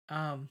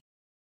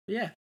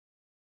 Yeah.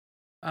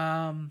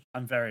 I'm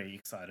very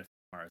excited for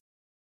tomorrow.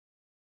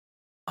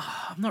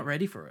 I'm not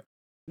ready for it.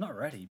 I'm not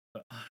ready,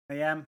 but I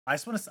am. I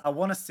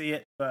want to see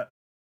it, but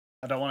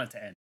I don't want it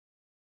to end.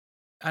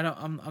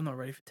 I'm not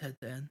ready for Ted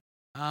to end.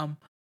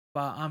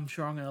 But I'm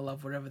sure I'm gonna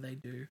love whatever they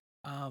do.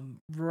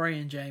 Roy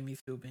and Jamie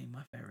still being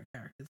my favorite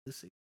characters this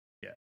season.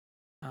 Yeah.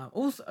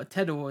 Also,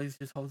 Ted always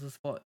just holds a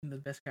spot in the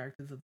best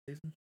characters of the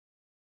season.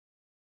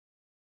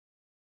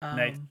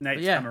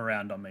 Nate's come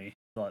around on me.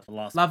 Like the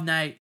last. Love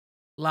Nate.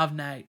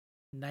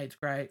 Nate's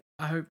great.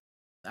 I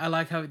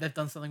like how they've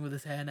done something with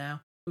his hair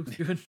now. Looks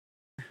good.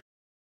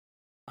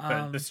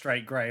 But the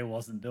straight grey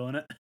wasn't doing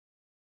it.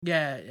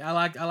 Yeah, I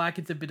like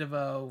it's a bit of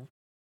a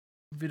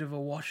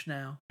wash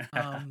now.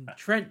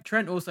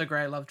 Trent also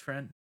great. I love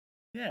Trent.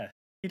 Yeah,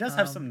 he does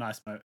have some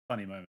nice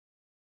funny moments.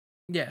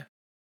 Yeah.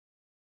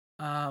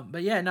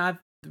 But yeah, no,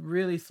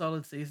 really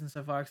solid season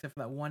so far, except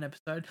for that one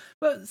episode.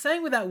 But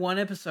saying with that one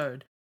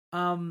episode,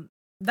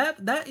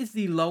 that is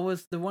the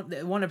lowest. The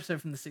one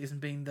episode from the season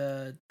being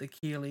the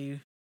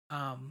Keeley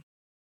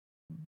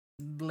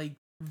leak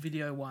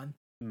video one.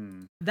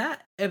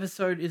 That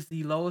episode is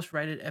the lowest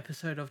rated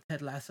episode of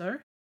Ted Lasso,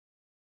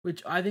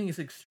 which I think is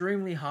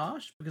extremely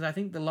harsh because I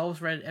think the lowest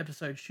rated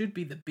episode should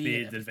be the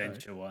Beard's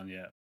Adventure one,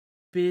 yeah.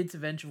 Beard's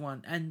Adventure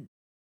one, and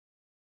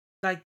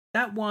like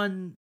that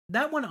one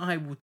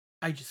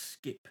I just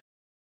skip.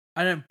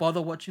 I don't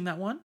bother watching that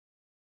one.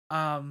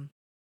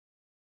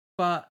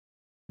 But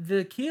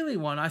the Keeley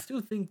one, I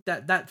still think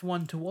that's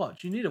one to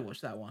watch. You need to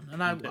watch that one,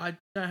 and I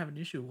don't have an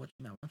issue with watching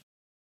that one.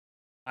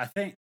 I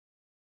think.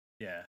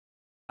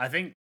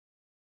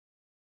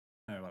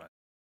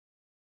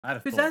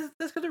 Because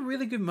that's got a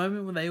really good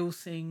moment when they all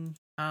sing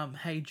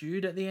 "Hey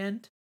Jude" at the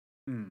end.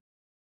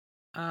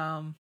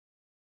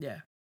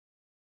 Yeah,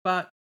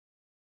 but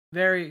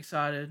very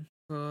excited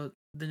for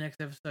the next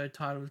episode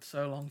titled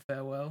 "So Long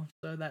Farewell."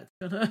 So that's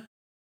gonna.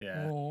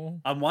 Yeah,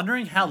 I'm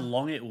wondering how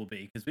long it will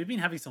be because we've been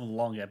having some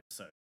long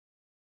episodes.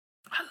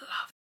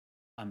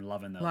 I'm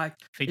loving that. Like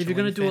if you're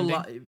gonna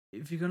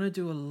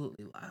do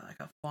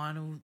a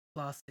final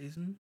last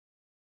season,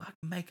 like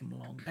make them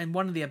long. And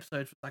one of the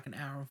episodes was like an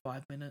hour and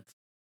 5 minutes.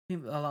 I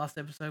think the last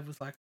episode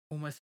was like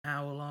almost an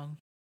hour long.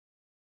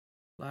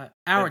 Like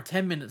hour and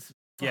 10 minutes.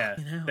 Yeah,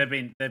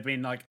 they've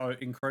been like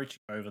encroaching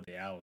over the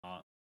hour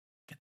mark.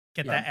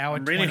 Get that hour.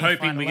 I'm really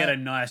hoping we get a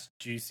nice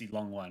juicy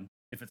long one.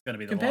 If it's going to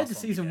be the compared last to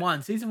season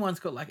one. Season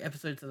one's got like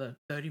episodes that are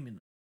 30 minutes.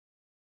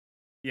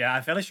 Yeah,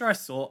 I'm fairly sure I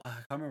can't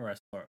remember where I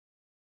saw it,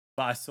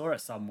 but I saw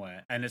it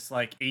somewhere, and it's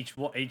like each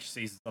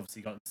season's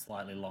obviously gotten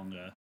slightly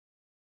longer.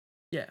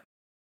 Yeah.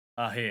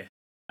 Here.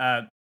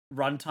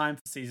 Runtime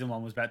for season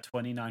 1 was about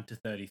 29 to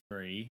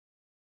 33.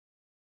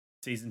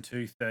 Season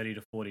 2, 30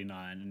 to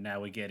 49, and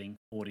now we're getting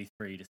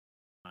 43 to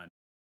 69.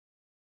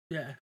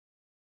 Yeah.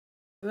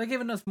 So they're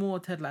giving us more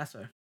Ted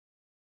Lasso.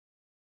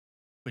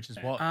 Which is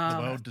what the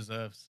world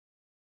deserves.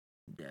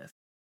 Yes.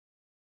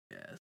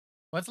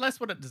 Well, it's less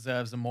what it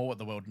deserves and more what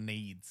the world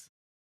needs.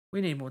 We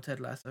need more Ted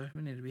Lasso.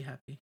 We need to be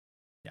happy.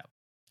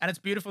 And it's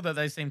beautiful that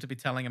they seem to be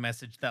telling a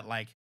message that,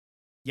 like,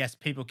 yes,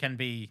 people can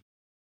be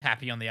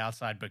happy on the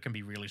outside, but can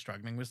be really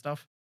struggling with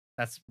stuff.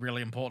 That's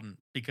really important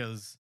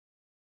because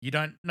you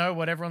don't know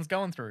what everyone's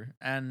going through,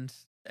 and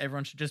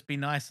everyone should just be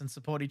nice and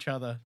support each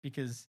other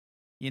because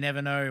you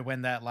never know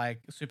when that like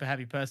super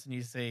happy person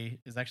you see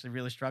is actually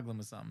really struggling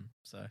with something.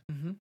 So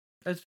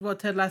that's what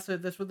Ted Lasso.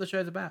 That's what the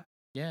show's about.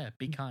 Yeah,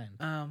 be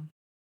kind.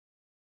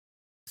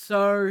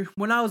 So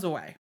when I was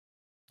away,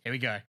 here we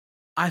go.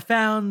 I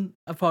found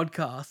a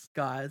podcast,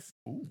 guys.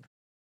 Ooh.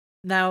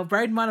 Now,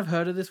 Brayden might have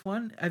heard of this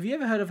one. Have you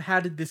ever heard of How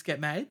Did This Get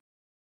Made?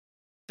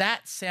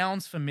 That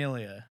sounds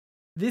familiar.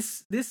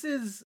 This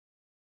is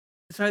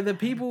so the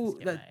people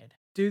that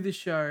do the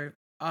show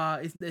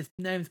his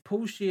name's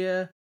Paul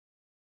Scheer,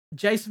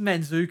 Jason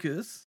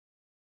Mantzoukas.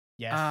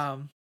 Yes.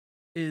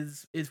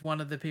 Is one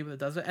of the people that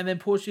does it, and then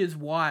Paul Scheer's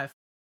wife,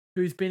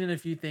 who's been in a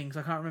few things.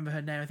 I can't remember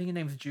her name. I think her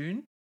name's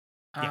June.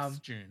 Yes,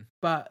 June.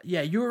 But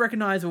yeah, you will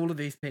recognize all of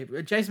these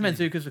people. Jason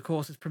Mantzoukas, of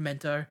course, is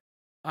Pimento.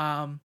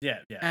 And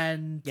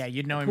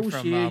you'd know him Paul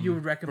from Scheer, you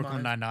would recognize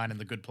Brooklyn Nine-Nine and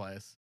The Good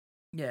Place.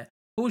 Yeah,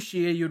 Paul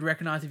Scheer, you would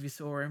recognize if you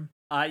saw him.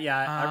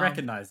 I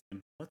recognize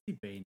him. What's he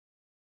been?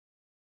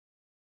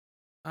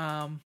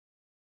 And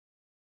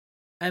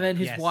then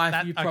his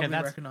wife, you probably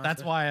recognize.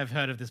 That's her. why I've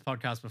heard of this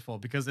podcast before,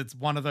 because it's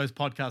one of those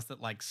podcasts that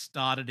like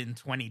started in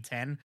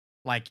 2010.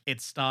 Like it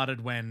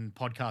started when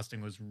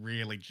podcasting was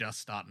really just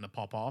starting to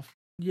pop off.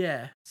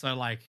 Yeah. So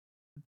like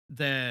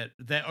they're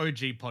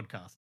OG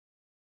podcast.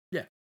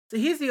 Yeah. So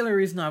here's the only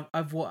reason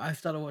I've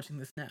started watching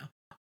this now.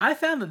 I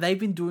found that they've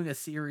been doing a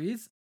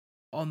series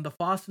on the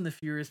Fast and the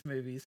Furious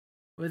movies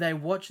where they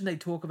watch and they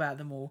talk about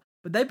them all.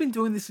 But they've been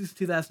doing this since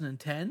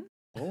 2010.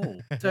 Oh.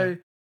 So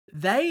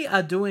they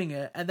are doing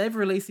it, and they've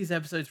released these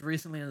episodes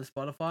recently on the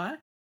Spotify,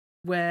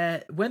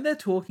 where when they're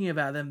talking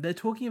about them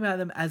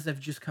as they've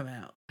just come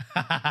out.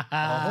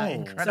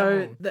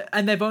 Incredible. So,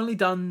 and they've only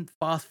done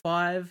Fast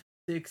 5,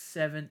 6,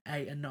 7,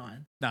 8, and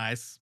 9.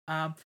 Nice.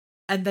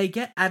 And they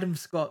get Adam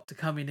Scott to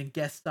come in and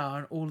guest star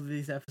on all of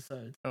these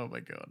episodes. Oh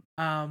my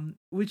god.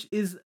 Which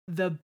is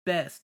the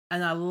best,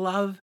 and I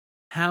love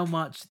how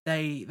much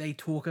they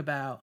talk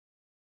about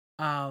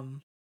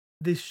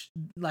these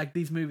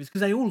movies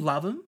because they all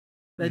love them.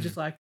 They're just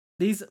like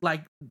these,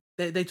 like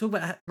they talk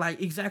about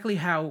like exactly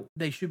how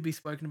they should be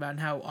spoken about and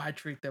how I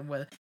treat them.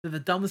 Where they're the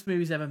dumbest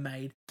movies ever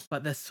made,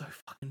 but they're so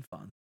fucking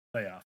fun.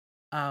 They are.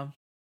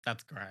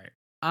 That's great.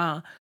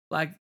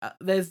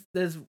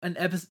 There's an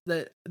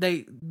episode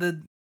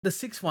that the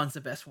sixth one's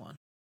the best one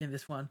in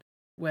this one,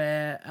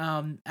 where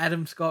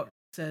Adam Scott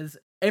says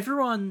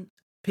everyone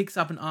picks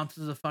up and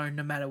answers the phone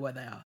no matter where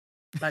they are.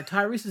 Like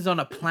Tyrese is on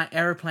a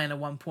aeroplane at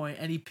one point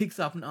and he picks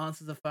up and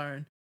answers the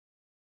phone,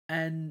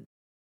 and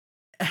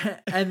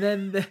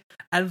then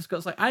Adam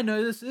Scott's like, I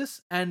know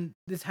this, and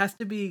this has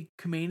to be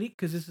comedic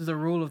because this is a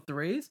rule of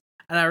threes,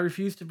 and I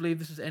refuse to believe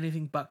this is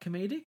anything but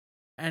comedic.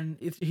 And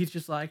he's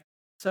just like,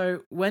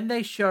 so when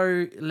they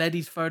show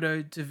Letty's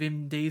photo to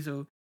Vin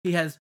Diesel, he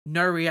has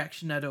no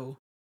reaction at all.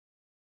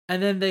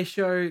 And then they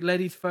show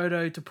Letty's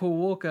photo to Paul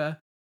Walker,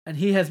 and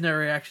he has no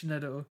reaction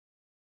at all.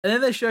 And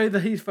then they show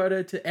his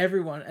photo to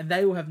everyone, and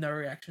they will have no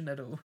reaction at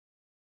all.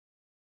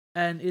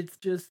 And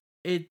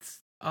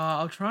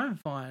I'll try and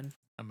find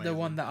the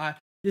one that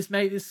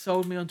this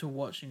sold me onto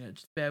watching it.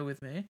 Just bear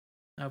with me.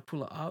 I'll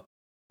pull it up.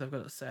 I've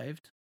got it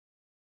saved.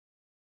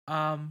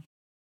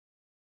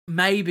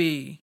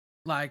 Maybe,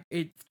 like,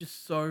 it's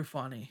just so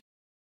funny.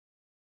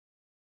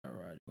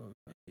 Alright, what have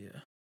we got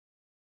here?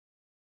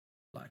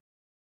 Like,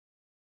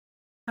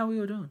 how are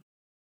you doing?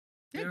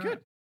 Yeah, good. Right.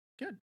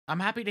 Good. I'm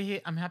happy to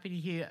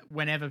hear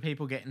whenever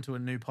people get into a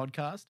new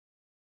podcast.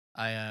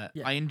 I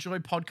enjoy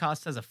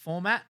podcasts as a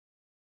format.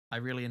 I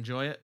really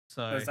enjoy it.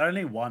 So there's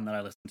only one that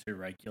I listen to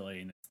regularly,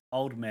 and it's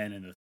Old Man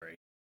in the Three.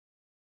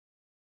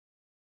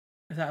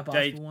 Is that a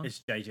basketball one?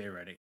 It's JJ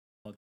Redick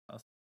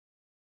podcast.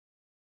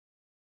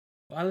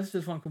 Well, I listen to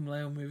this one called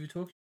Millennial Movie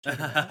Talk.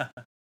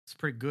 It's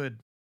pretty good.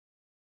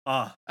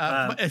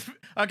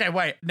 Okay,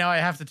 wait. Now I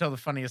have to tell the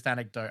funniest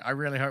anecdote. I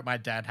really hope my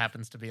dad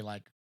happens to be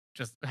like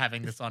just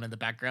having this on in the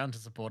background to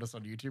support us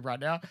on YouTube right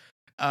now.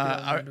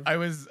 I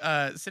was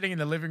sitting in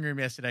the living room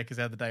yesterday because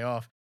I had the day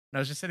off. And I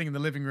was just sitting in the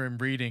living room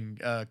reading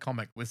a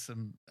comic with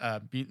some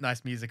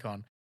nice music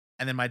on.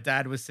 And then my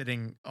dad was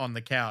sitting on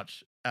the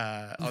couch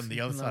on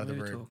the other side of the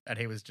room. And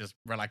he was just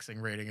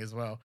relaxing reading as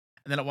well.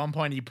 And then at one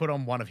point he put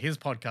on one of his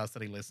podcasts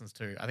that he listens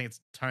to. I think it's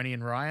Tony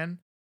and Ryan,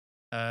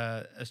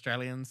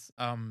 Australians.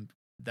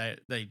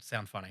 They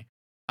sound funny.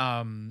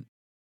 And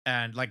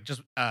like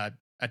just a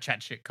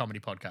chat shit comedy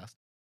podcast.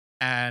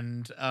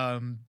 And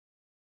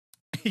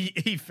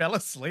he fell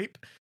asleep.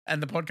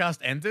 And the podcast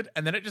ended,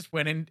 and then it just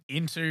went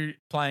into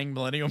playing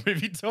Millennial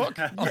Movie Talk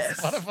on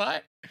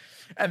Spotify.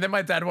 And then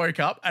my dad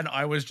woke up, and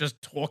I was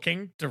just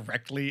talking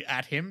directly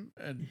at him,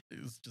 and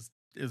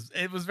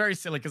it was very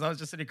silly because I was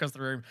just sitting across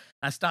the room,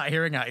 and I start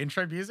hearing our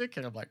intro music,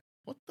 and I'm like,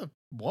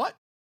 what?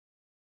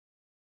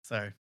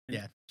 So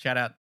yeah, shout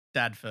out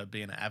Dad for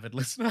being an avid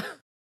listener.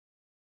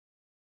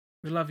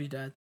 We love you,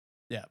 Dad.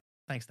 Yeah,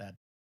 thanks, Dad.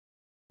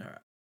 All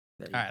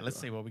right, let's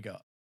see what we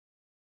got.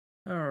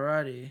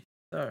 Alrighty.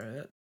 Sorry,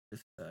 let's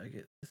just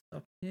get this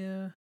up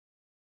here.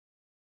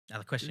 Now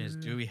the question is,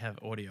 do we have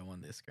audio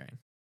on this screen?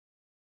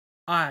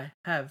 I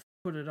have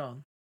put it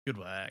on. Good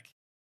work.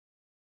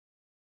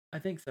 I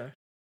think so.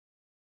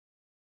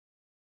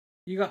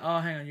 Hang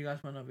on, you guys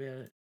might not be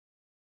able to.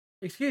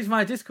 Excuse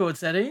my Discord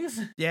settings.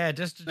 Yeah,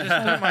 just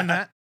don't mind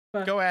that.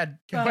 Go ahead.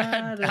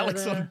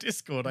 Alex on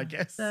Discord, I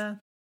guess.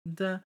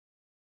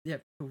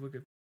 Yep, cool, we're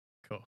good.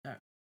 Cool. All right.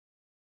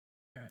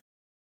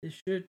 This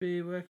should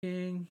be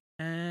working.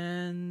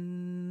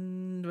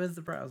 And where's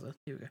the browser?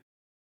 Here we go.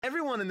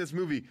 Everyone in this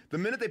movie, the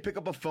minute they pick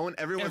up a phone,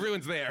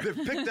 everyone's there. They've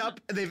picked up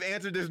and they've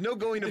answered. There's no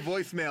going to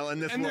voicemail in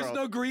this world. And there's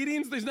no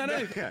greetings. There's not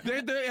Yeah.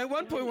 At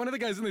one point, one of the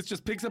guys in this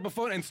just picks up a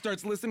phone and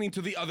starts listening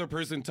to the other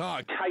person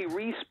talk.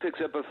 Tyrese picks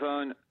up a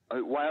phone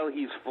while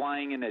he's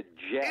flying in a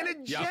jet. In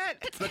a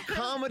jet! The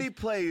comedy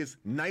plays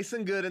nice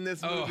and good in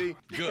this movie.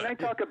 Good. Can I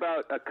talk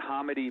about a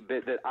comedy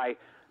bit that I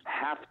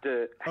have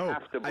to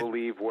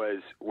believe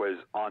was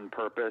on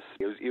purpose?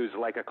 It was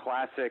like a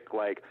classic,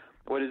 like,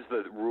 what is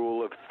the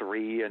rule of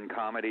three in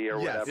comedy or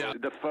whatever? Yeah.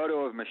 The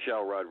photo of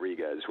Michelle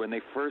Rodriguez, when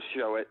they first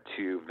show it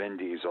to Vin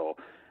Diesel,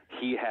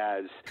 he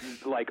has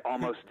like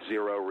almost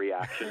zero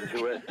reaction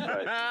to it.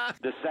 But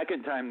the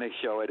second time they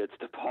show it, it's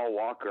to Paul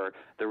Walker.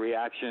 The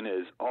reaction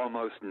is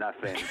almost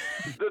nothing.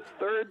 The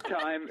third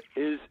time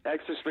is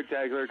extra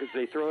spectacular because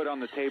they throw it on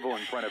the table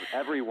in front of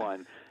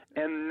everyone.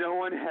 And no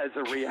one has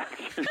a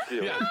reaction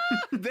to it.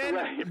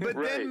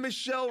 Then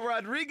Michelle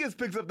Rodriguez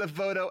picks up the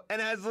photo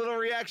and has a little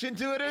reaction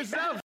to it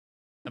herself.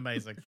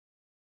 Amazing.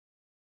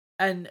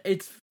 And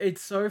it's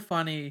so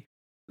funny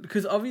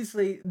because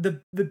obviously the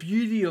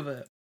beauty of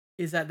it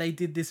is that they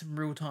did this in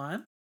real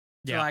time.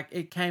 So like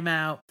it came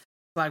out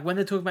like when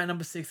they're talking about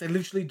number 6, they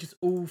literally just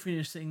all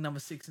finished seeing number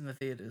 6 in the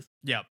theaters.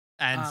 Yep.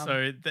 And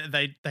so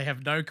they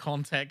have no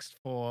context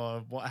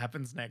for what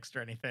happens next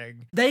or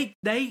anything. They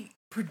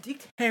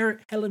predict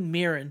Helen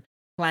Mirren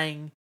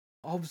playing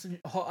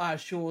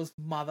Shaw's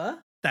mother.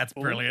 That's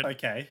brilliant.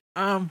 Okay.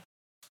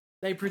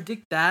 They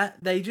predict that.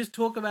 They just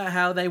talk about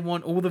how they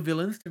want all the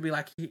villains to be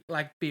like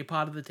be a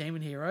part of the team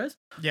and heroes.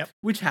 Yep.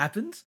 Which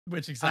happens.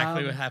 Which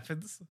exactly what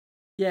happens.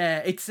 Yeah,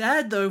 it's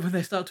sad though when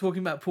they start talking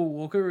about Paul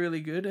Walker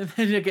really good, and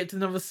then you get to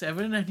number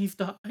 7 and he's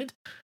died.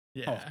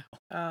 Yeah.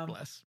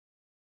 Bless.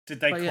 Did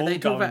they call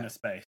going into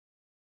space?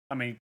 I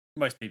mean,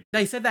 most people.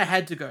 They said they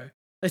had to go.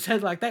 They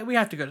said that we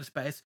have to go to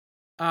space.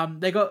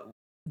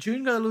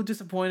 June got a little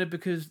disappointed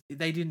because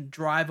they didn't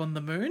drive on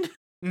the moon.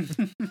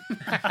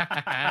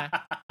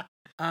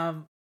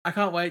 I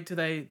can't wait till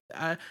they.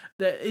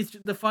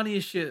 The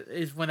funniest shit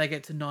is when they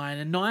get to 9,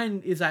 and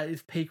 9 is at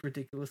its peak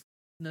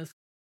ridiculousness.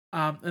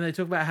 And they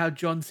talk about how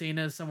John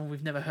Cena is someone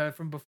we've never heard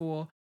from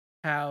before.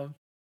 How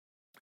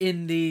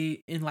in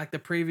the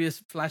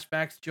previous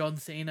flashbacks, John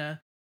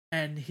Cena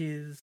and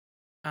his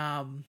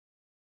John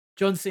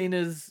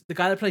Cena's the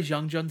guy that plays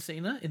young John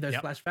Cena in those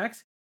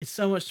flashbacks is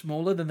so much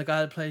smaller than the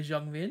guy that plays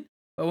young Vin.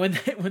 But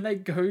when they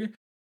go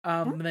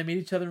when they meet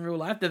each other in real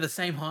life, they're the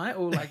same height,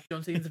 or like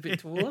John Cena's a bit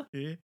taller.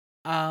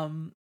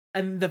 And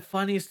the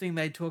funniest thing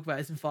they talk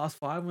about is in Fast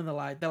 5 when they're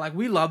like,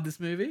 we love this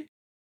movie,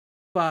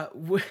 but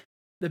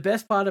the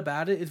best part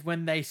about it is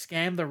when they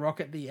scam the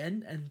Rock at the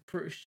end and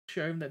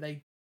show him that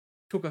they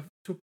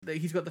that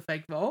he's got the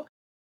fake vault,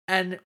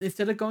 and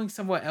instead of going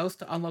somewhere else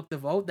to unlock the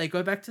vault, they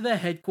go back to their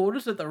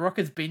headquarters that the Rock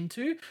has been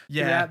to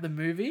throughout the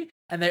movie,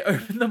 and they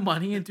open the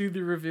money and do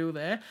the reveal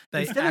there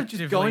instead of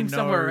just going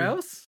somewhere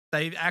else.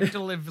 They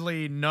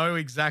actively know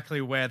exactly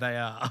where they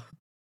are.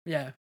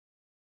 Yeah.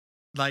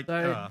 Like,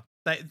 so,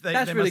 they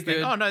really must good.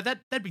 think, oh no,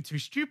 that'd be too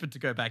stupid to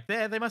go back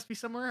there. They must be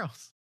somewhere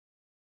else.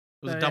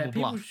 It was a double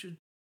bluff.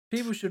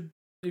 People should,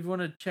 if you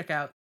want to check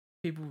out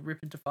people rip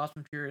into Fast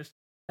and Furious,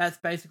 that's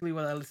basically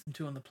what I listen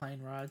to on the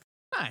plane rides.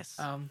 Nice.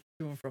 To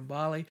and from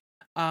Bali,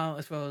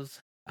 as well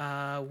as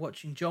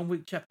watching John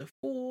Wick Chapter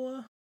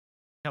 4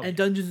 and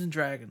Dungeons and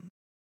Dragons.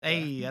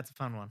 Hey, that's a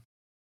fun one.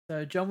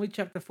 So John Wick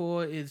Chapter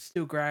 4 is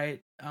still great.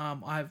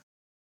 I've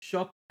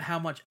shocked how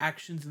much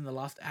action's in the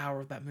last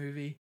hour of that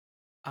movie.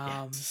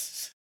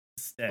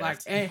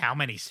 Stairs. How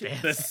many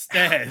stairs? The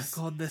stairs.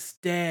 Oh my God, the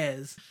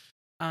stairs.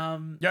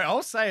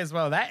 I'll say as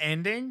well, that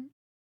ending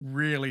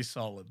really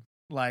solid.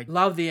 Like,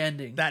 love the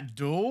ending. That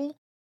duel.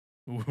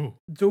 Ooh.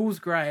 Duel's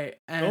great.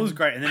 Duel's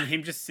great, and then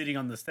him just sitting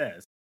on the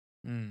stairs.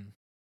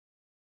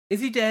 Is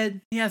he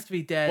dead? He has to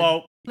be dead.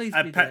 Well, please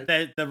be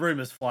dead. The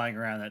rumors flying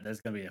around that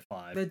there's going to be a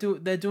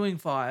 5. They're doing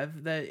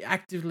 5. They're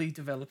actively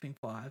developing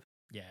 5.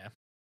 Yeah.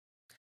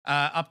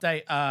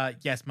 Update.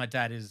 Yes, my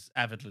dad is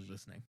avidly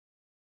listening.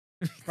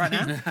 Right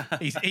now?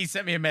 he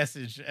sent me a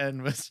message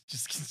and was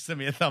just sent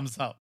me a thumbs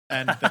up,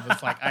 and then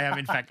was like, I am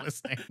in fact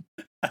listening.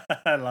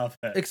 I love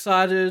it.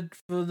 Excited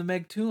for the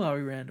Meg 2, are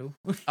we, Randall?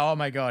 Oh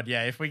my God,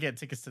 yeah. If we get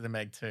tickets to the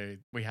Meg 2,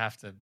 we have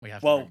to.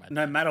 Well,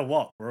 no matter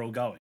what, we're all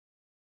going.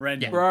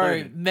 Randall,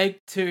 bro, Meg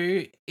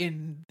 2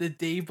 in the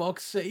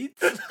D-Box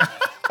seats.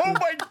 Oh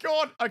my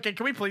God. Okay,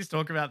 can we please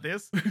talk about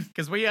this?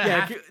 Because we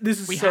are this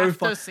is we so have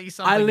fun. to see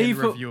something and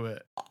review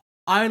it.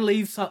 I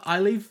leave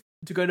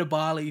to go to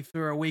Bali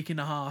for a week and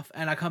a half,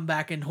 and I come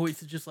back and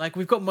Hoyts is just like,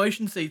 we've got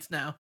motion seats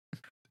now.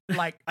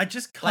 Like, I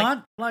just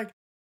can't,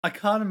 I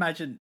can't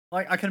imagine,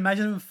 I can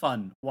imagine them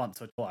fun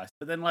once or twice,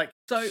 but then,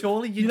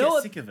 surely you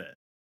get sick of it.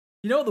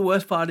 You know what the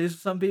worst part is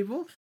for some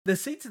people? The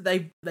seats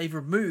that they've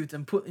removed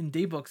and put in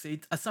D-Box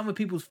seats are some of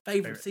people's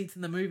favorite seats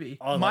in the movie.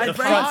 Oh, the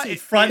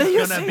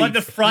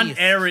front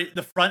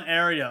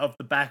area of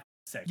the back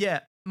section. Yeah,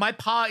 my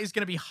pa is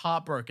going to be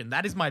heartbroken.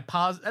 That is my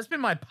pa's. That's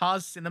been my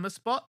pa's cinema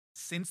spot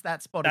since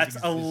that spot. That's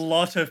a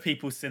lot of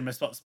people's cinema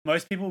spots.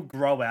 Most people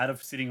grow out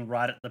of sitting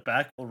right at the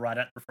back or right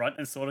at the front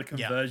and sort of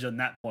converge on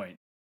that point.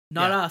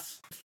 Not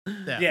us.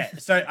 Yeah,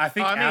 so I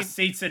think our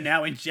seats are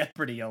now in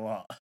jeopardy a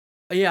lot.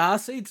 Yeah, our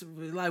seats,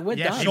 we're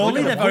done.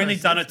 Surely they've only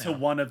done it to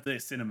one of the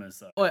cinemas,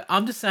 though. Wait,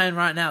 I'm just saying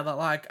right now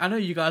that, I know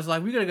you guys are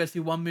we got to go see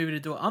one movie to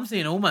do it. I'm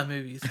seeing all my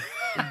movies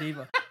in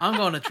D-Box. I'm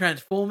going to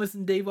Transformers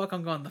in D-Box.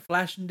 I'm going to The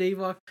Flash in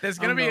D-Box. There's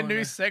going to be a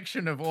new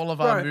section of all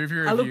of our movie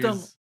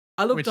reviews.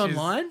 I looked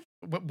online.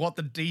 What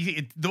the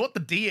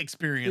D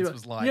experience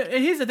was like. Yeah,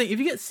 and here's the thing. If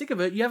you get sick of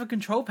it, you have a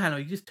control panel.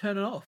 You just turn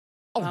it off.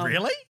 Oh,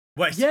 really?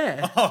 Wait,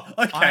 yeah. Oh,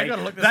 okay. I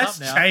gotta look this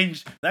That's up now.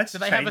 changed. Do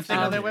they have a thing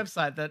on their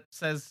website that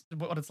says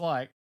what it's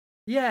like?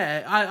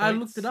 Yeah, I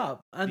looked it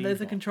up, and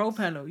there's a control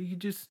panel. You can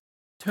just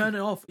turn it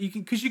off. You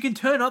can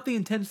turn up the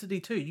intensity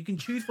too. You can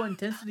choose what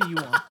intensity you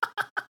want.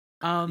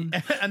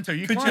 Until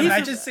you could you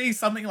imagine seeing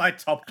something like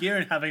Top Gear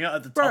and having it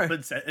at the top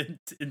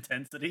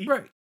intensity?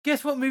 Bro,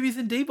 guess what movie's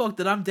in D-Box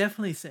that I'm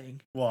definitely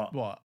seeing?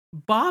 What?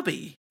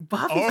 Barbie.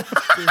 Oh.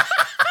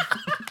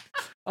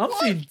 I'm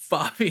seeing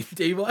Barbie in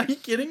D-Box. Are you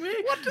kidding me?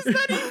 What does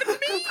that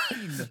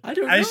even mean? I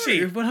don't know.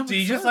 But I'm do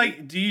you just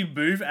do you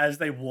move as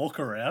they walk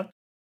around?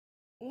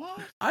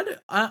 What?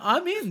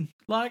 I'm in.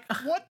 What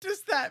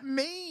does that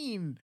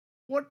mean?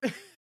 What?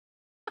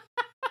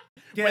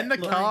 Yeah, when the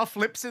car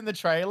flips in the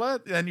trailer,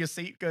 then your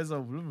seat goes.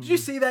 Did you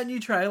see that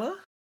new trailer?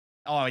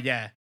 Oh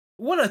yeah.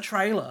 What a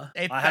trailer!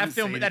 That is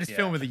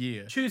film of the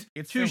year. Choose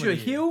your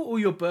heel or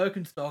your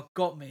Birkenstock.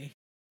 Got me.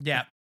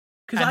 Yeah.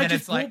 Because I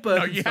just bought Birkenstock.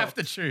 No, you have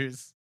to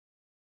choose.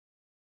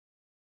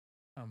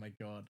 Oh my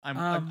god!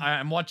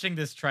 I'm watching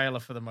this trailer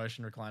for the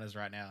motion recliners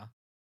right now.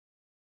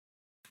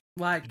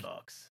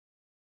 D-Box.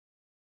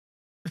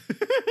 They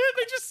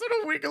just sort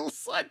of wiggle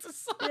side to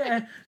side.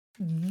 Yeah.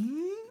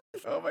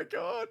 Oh my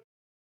god.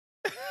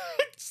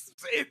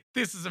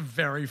 This is a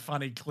very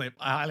funny clip.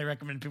 I highly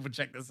recommend people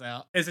check this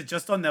out. Is it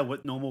just on their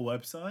normal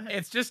website?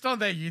 It's just on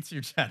their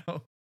YouTube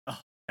channel. Oh,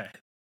 okay.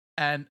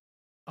 And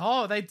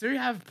they do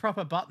have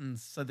proper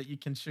buttons so that you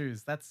can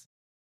choose. That's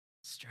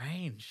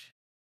strange.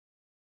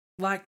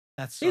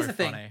 That's so here's the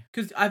funny. thing,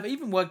 because I've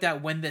even worked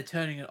out when they're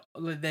doing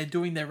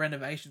their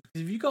renovations.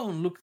 Because if you go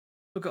and look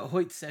at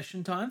Hoyt's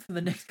session time for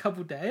the next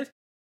couple of days,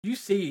 you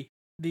see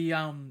the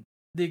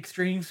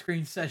extreme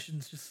screen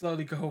sessions just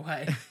slowly go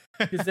away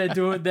because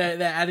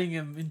they're adding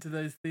them into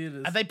those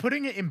theaters. Are they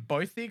putting it in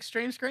both the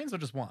extreme screens or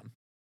just one?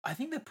 I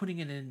think they're putting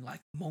it in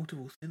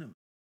multiple cinemas.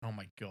 Oh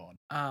my god.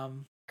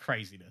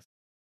 Craziness.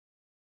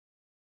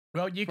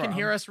 Well, you can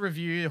hear us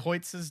review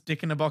Hoyts'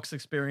 Dick in a Box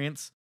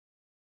experience.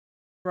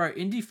 Bro,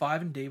 Indy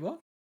 5 and D-Box?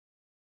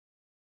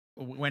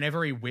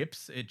 Whenever he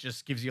whips, it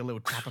just gives you a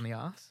little tap on the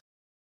ass.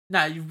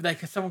 No,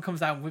 someone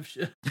comes out and whips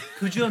you.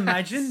 Could you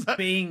imagine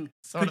being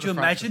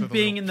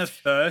in the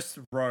first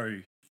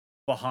row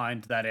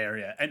behind that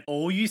area, and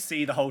all you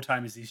see the whole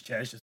time is these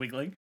chairs just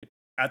wiggling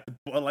at the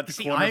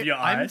corner of your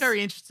eyes? I'm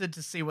very interested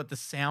to see what the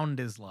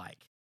sound is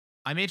like.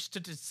 I'm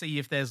interested to see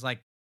if there's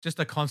just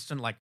a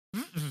constant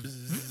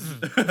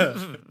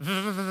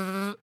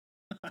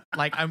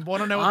I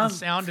want to know what the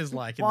sound is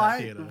like in that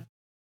theater.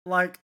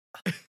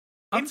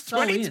 It's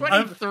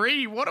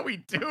 2023. What are we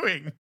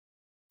doing?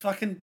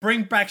 Fucking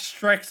bring back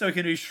Shrek so we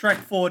can do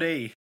Shrek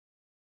 4D.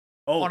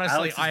 Oh, honestly,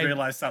 Alex has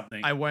realized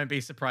something. I won't be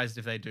surprised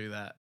if they do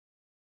that.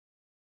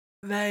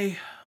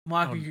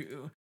 Michael,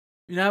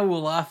 we're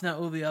laughing at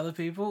all the other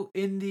people.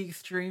 In the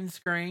extreme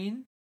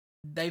screen,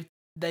 they've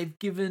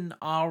given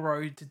our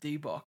road to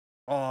D-Box.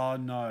 Oh,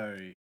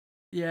 no.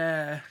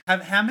 Yeah.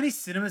 How many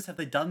cinemas have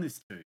they done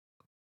this to?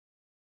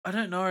 I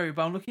don't know,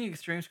 but I'm looking at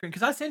extreme screen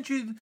because I sent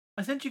you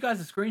guys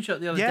a screenshot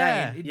the other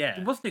day.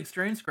 It wasn't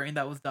extreme screen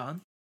that was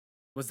done.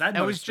 Was that?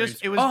 It was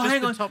just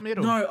the top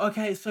middle. No,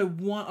 okay. So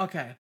one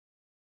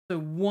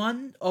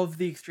of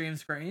the extreme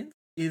screens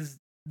is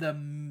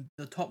the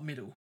top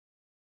middle.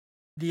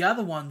 The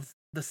other one's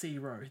the C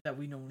row that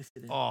we normally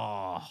sit in.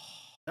 Oh,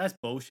 that's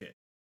bullshit.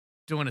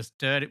 Doing us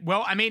dirty.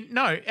 Well, I mean,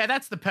 no,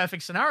 that's the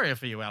perfect scenario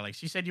for you,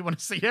 Alex. You said you want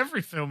to see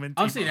every film in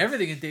D-Box. I'm seeing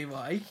everything in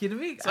D-Box. Are you kidding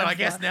me? So I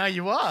guess now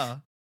you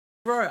are.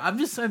 Bro, I'm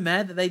just so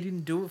mad that they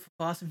didn't do it for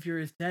Fast and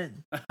Furious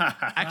 10.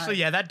 Actually,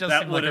 yeah, that does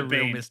seem like a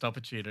real missed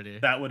opportunity.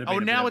 That would have been. Oh,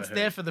 now it's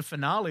there for the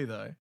finale,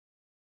 though.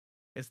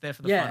 It's there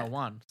for the final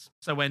one.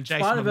 So when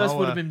Jason Spider-Verse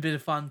would have Momoa been a bit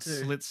of fun too.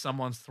 Slits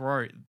someone's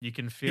throat, you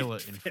can feel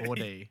it in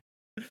 4D.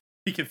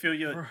 You can feel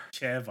your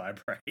chair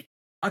vibrate.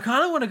 I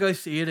kind of want to go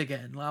see it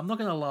again. I'm not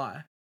going to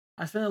lie.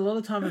 I spent a lot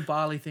of time in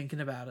Bali thinking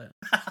about it.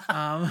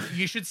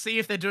 You should see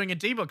if they're doing a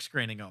D-Box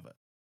screening of it.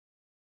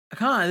 I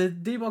can't. The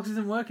D-Box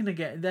isn't working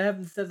again. They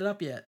haven't set it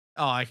up yet.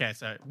 Oh, okay.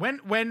 So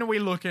when are we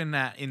looking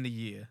at in the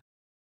year?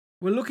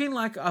 We're looking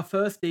like our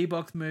first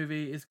D-Box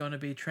movie is going to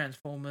be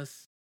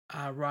Transformers: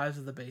 Rise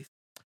of the Beast.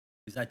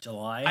 Is that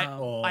July?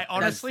 I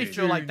honestly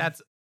feel like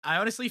that's. I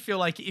honestly feel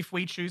like if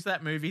we choose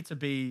that movie to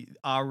be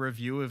our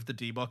review of the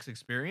D-Box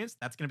experience,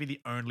 that's going to be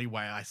the only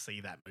way I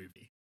see that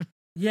movie.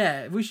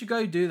 Yeah, we should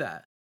go do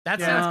that.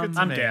 That sounds good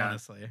to me, down.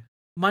 honestly.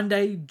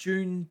 Monday,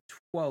 June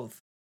 12th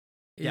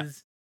is... Yep.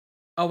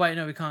 Oh, wait,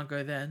 no, we can't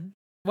go then.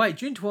 Wait,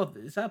 June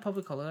 12th, is that a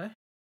public holiday?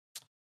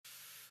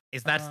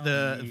 Is that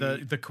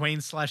the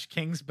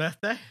Queen/King's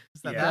birthday?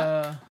 Is that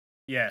that?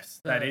 Yes,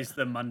 that is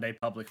the Monday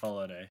public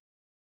holiday.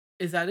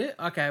 Is that it?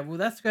 Okay, well,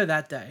 let's go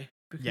that day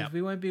because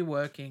we won't be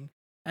working,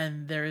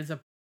 and there is a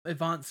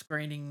advanced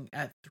screening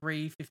at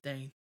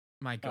 3:15.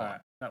 My God,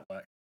 right, that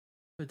works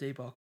for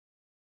D-Box.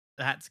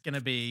 That's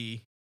gonna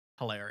be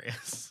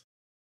hilarious.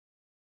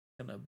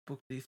 I'm gonna book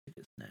these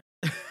tickets now.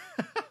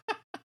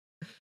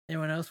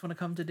 Anyone else want to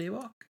come to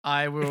D-Box?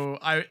 I will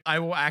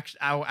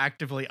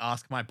actively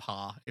ask my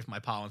pa if my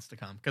pa wants to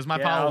come because my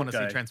pa will want to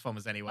see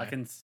Transformers anyway. I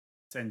can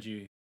send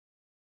you.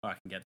 I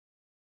can get.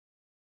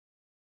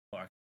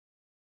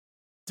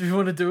 Do you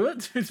want to do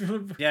it?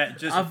 Yeah,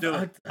 just do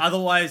it.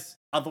 Otherwise,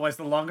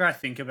 the longer I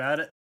think about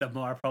it, the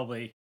more I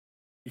probably.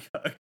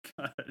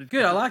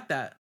 Good, I like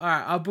that. All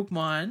right, I'll book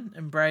mine,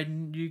 and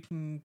Brayden, you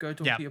can go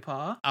talk to your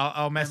pa.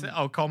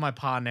 I'll call my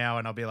pa now,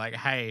 and I'll be like,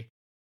 "Hey,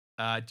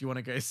 do you want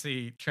to go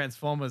see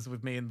Transformers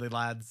with me and the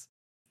lads?"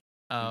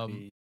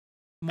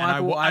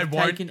 Michael, I've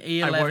taken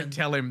E11. I won't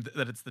tell him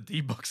that it's the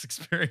D-Box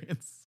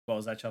experience. What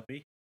was that,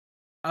 Choppy?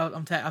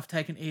 I've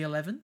taken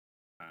E11.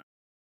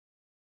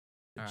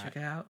 All Check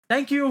right. out.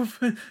 Thank you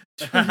for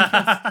joining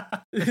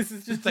us.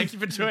 Thank you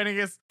for joining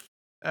us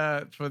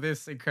for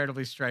this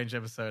incredibly strange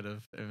episode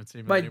of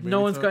Wait,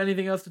 no one's got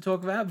anything else to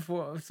talk about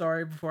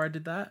before I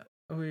did that?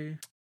 I mean,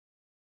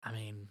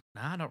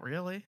 nah, not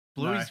really.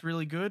 Bluey's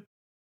really good.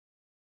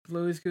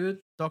 Blue is good.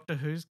 Doctor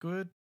Who's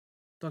good.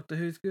 I've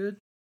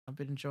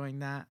been enjoying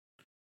that.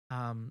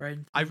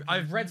 Brayden,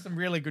 I've read some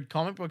really good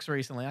comic books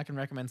recently. I can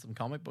recommend some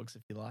comic books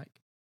if you like.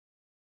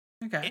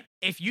 Okay.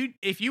 If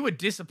you were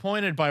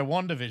disappointed by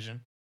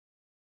WandaVision,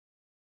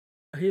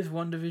 here's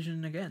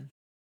WandaVision again.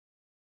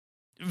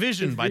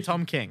 Vision by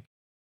Tom King.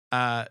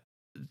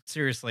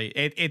 Seriously,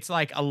 it's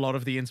like a lot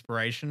of the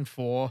inspiration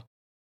for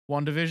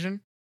WandaVision.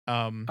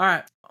 All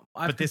right,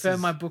 I've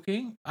confirmed my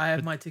booking. I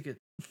have my ticket.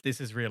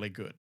 This is really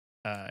good.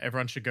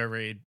 Everyone should go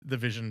read The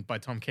Vision by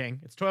Tom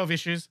King. It's 12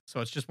 issues, so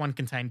it's just one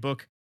contained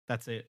book.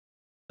 That's it.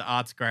 The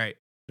art's great.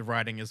 The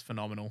writing is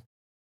phenomenal.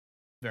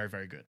 Very,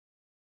 very good.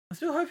 I'm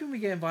still hoping we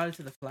get invited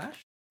to The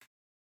Flash.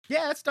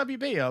 Yeah, that's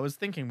WB. I was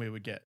thinking we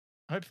would get.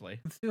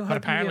 Hopefully. But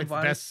apparently it's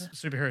the best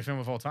superhero film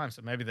of all time,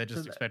 so maybe they're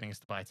just expecting us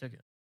to buy a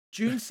ticket.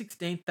 June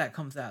 16th that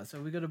comes out,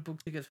 so we got to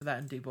book tickets for that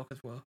in D-Box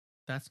as well.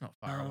 That's not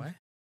far away.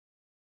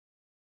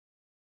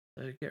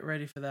 So get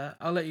ready for that.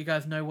 I'll let you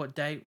guys know what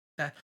date.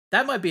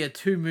 That might be a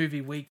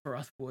 2-movie week for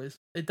us boys.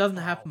 It doesn't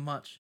happen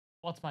much.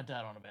 What's my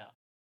dad on about?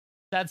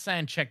 Dad's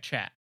saying check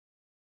chat.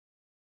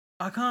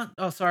 I can't.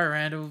 Oh, sorry,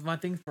 Randall. My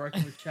thing's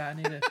broken with chat.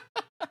 I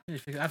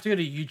have to go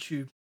to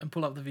YouTube and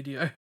pull up the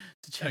video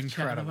to check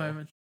chat at the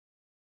moment.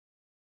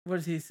 What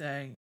is he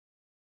saying?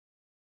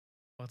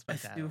 What's my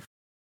dad?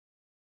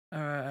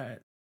 Alright.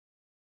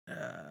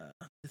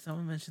 Did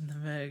someone mention the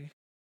Meg?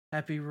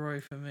 Happy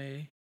Roy for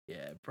me.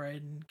 Yeah,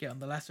 Brayden, get on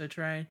the Lasso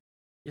train.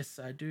 Yes,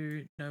 I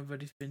do.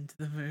 Nobody's been to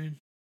the moon.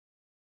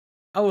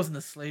 I wasn't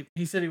asleep.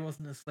 He said he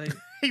wasn't asleep.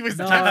 He was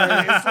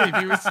definitely asleep.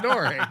 He was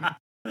snoring.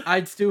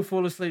 I'd still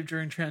fall asleep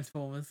during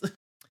Transformers.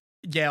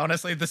 Yeah,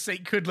 honestly, the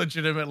seat could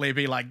legitimately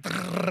be like,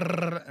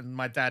 and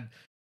my dad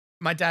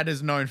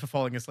is known for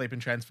falling asleep in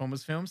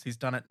Transformers films. He's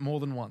done it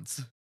more than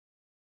once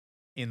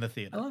in the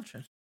theater. I love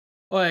Transformers.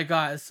 Alright,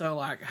 guys, so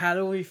how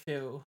do we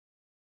feel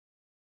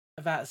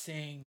about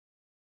seeing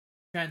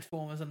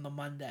Transformers on the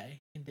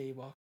Monday in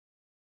D-Box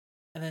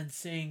and then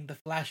seeing The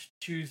Flash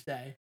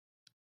Tuesday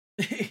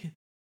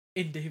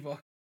in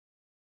D-Box?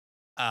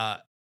 I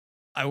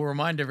will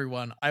remind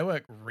everyone, I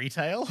work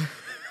retail.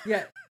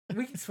 Yeah,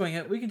 we can swing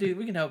it. We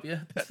can help you.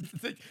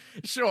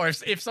 Sure,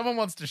 if someone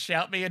wants to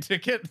shout me a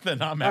ticket,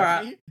 then I'm happy.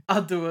 All right,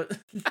 I'll do it.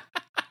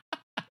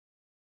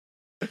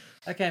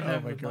 I came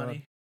home with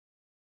money.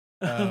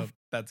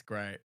 That's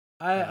great.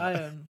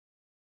 I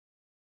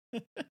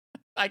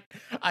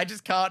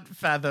just can't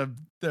fathom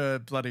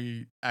the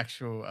bloody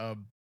actual.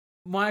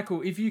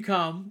 Michael, if you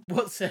come,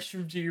 what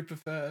session do you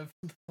prefer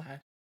for the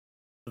Flash?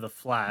 For the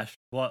Flash,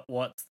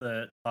 what's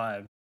the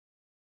time?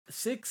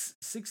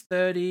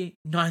 6:30,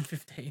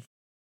 9:15,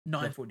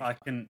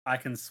 9:45. I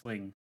can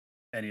swing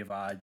any of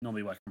I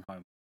normally work from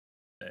home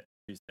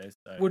Tuesdays.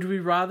 So. Would we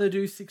rather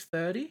do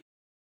 6:30?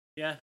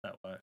 Yeah, that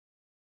works.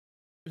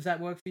 Does that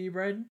work for you,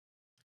 Brayden?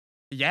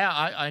 Yeah,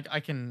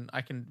 I can.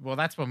 Well,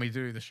 that's when we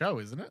do the show,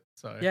 isn't it?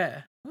 So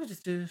yeah, we'll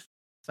just do this.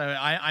 So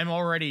I'm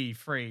already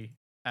free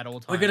at all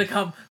times. We're gonna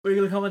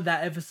come on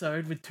that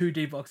episode with 2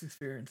 D-Box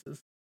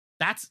experiences.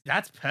 That's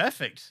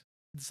perfect.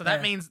 So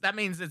that means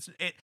that's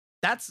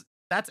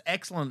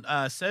excellent.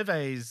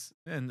 Surveys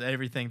and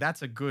everything.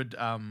 That's a good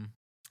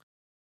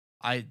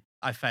I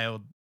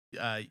failed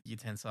year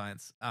 10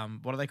 science.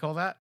 What do they call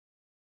that?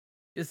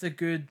 It's a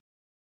good.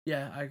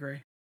 Yeah, I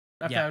agree.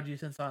 I failed you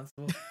in science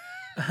school.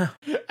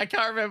 I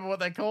can't remember what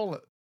they call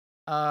it.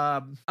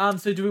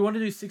 So do we want to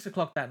do 6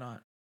 o'clock that night?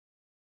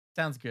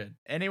 Sounds good.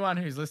 Anyone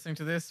who's listening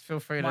to this, feel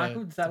free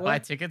Michael, to buy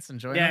tickets and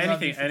join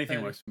us. Yeah,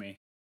 anything works for me.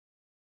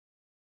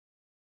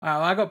 All right,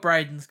 well, I got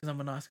Brayden's because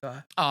I'm a nice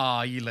guy.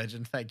 Oh, you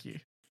legend. Thank you.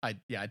 I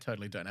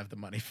totally don't have the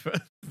money for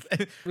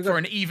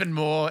an even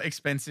more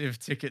expensive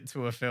ticket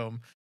to a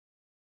film.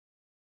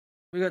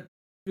 We got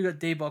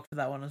D-Box for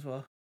that one as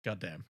well.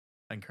 Goddamn.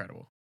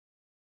 Incredible.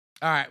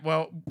 All right,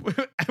 well,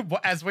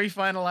 as we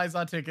finalize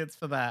our tickets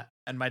for that,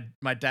 and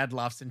my dad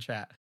laughs in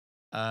chat,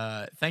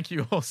 thank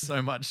you all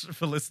so much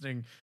for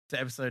listening to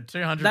episode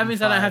 200. That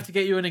means I don't have to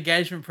get you an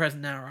engagement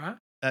present now,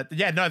 right?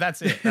 Yeah, no,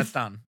 that's it. That's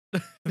done.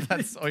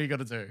 That's all you got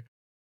to do.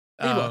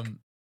 D-Box.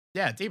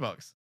 Yeah,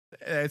 D-Box.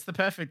 It's the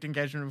perfect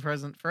engagement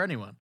present for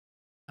anyone.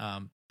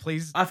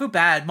 Please. I feel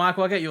bad.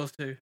 Michael, I'll get yours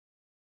too.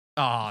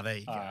 Oh, there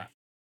you go.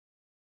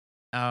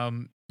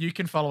 You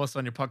can follow us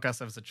on your podcast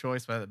service of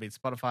choice, whether it be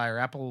Spotify or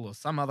Apple or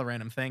some other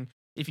random thing.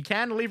 If you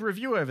can, leave a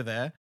review over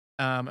there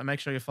and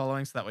make sure you're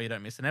following so that way you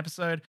don't miss an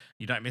episode.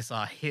 You don't miss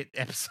our hit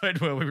episode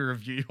where we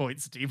review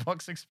Hoyts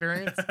D-Box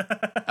experience.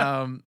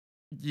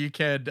 You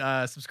could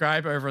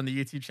subscribe over on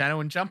the YouTube channel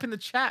and jump in the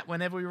chat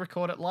whenever we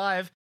record it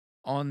live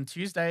on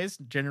Tuesdays,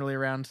 generally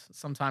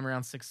sometime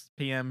around 6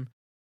 p.m.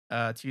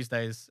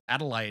 Tuesdays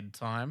Adelaide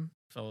time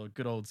for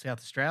good old South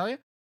Australia.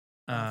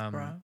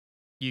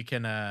 You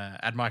can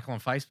add Michael on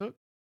Facebook.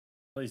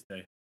 Please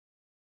do.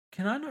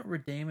 Can I not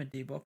redeem a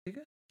D-Box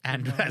ticket?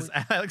 And as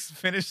Alex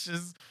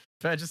finishes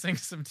purchasing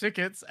some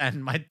tickets,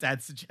 and my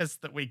dad suggests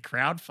that we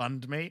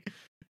crowdfund me.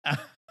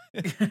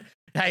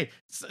 Hey,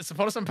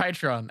 support us on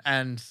Patreon,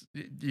 and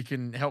you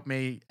can help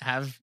me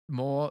have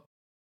more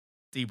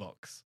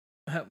D-Box.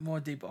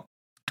 More D-Box.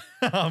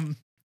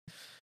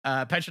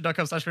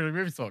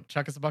 Patreon.com/movie talk.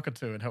 Chuck us a buck or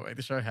two and help make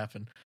the show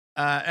happen.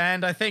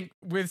 And I think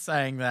with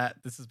saying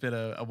that, this has been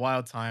a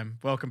wild time.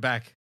 Welcome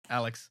back,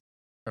 Alex,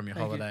 from your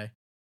holiday.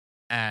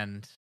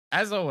 And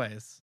as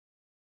always,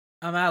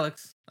 I'm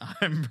Alex.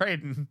 I'm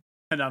Brayden.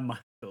 And I'm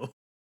Michael.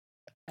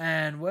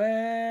 And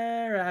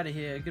we're out of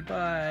here.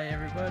 Goodbye,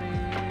 everybody.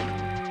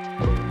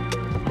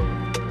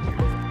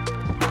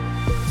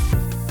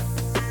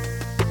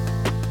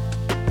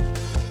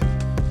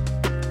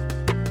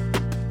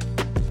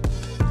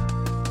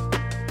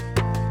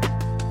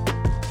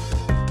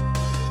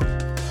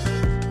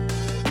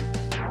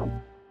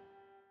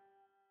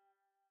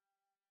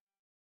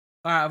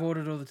 All right, I've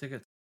ordered all the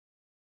tickets.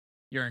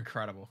 You're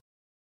incredible.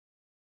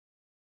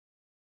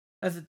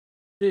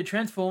 Dude,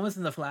 Transformers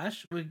and The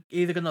Flash. We're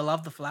either going to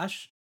love The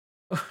Flash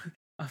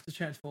after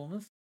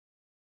Transformers.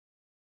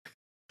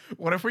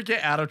 What if we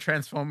get out of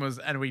Transformers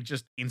and we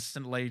just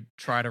instantly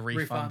try to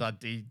refund our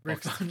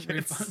D-Box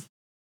tickets? Refund.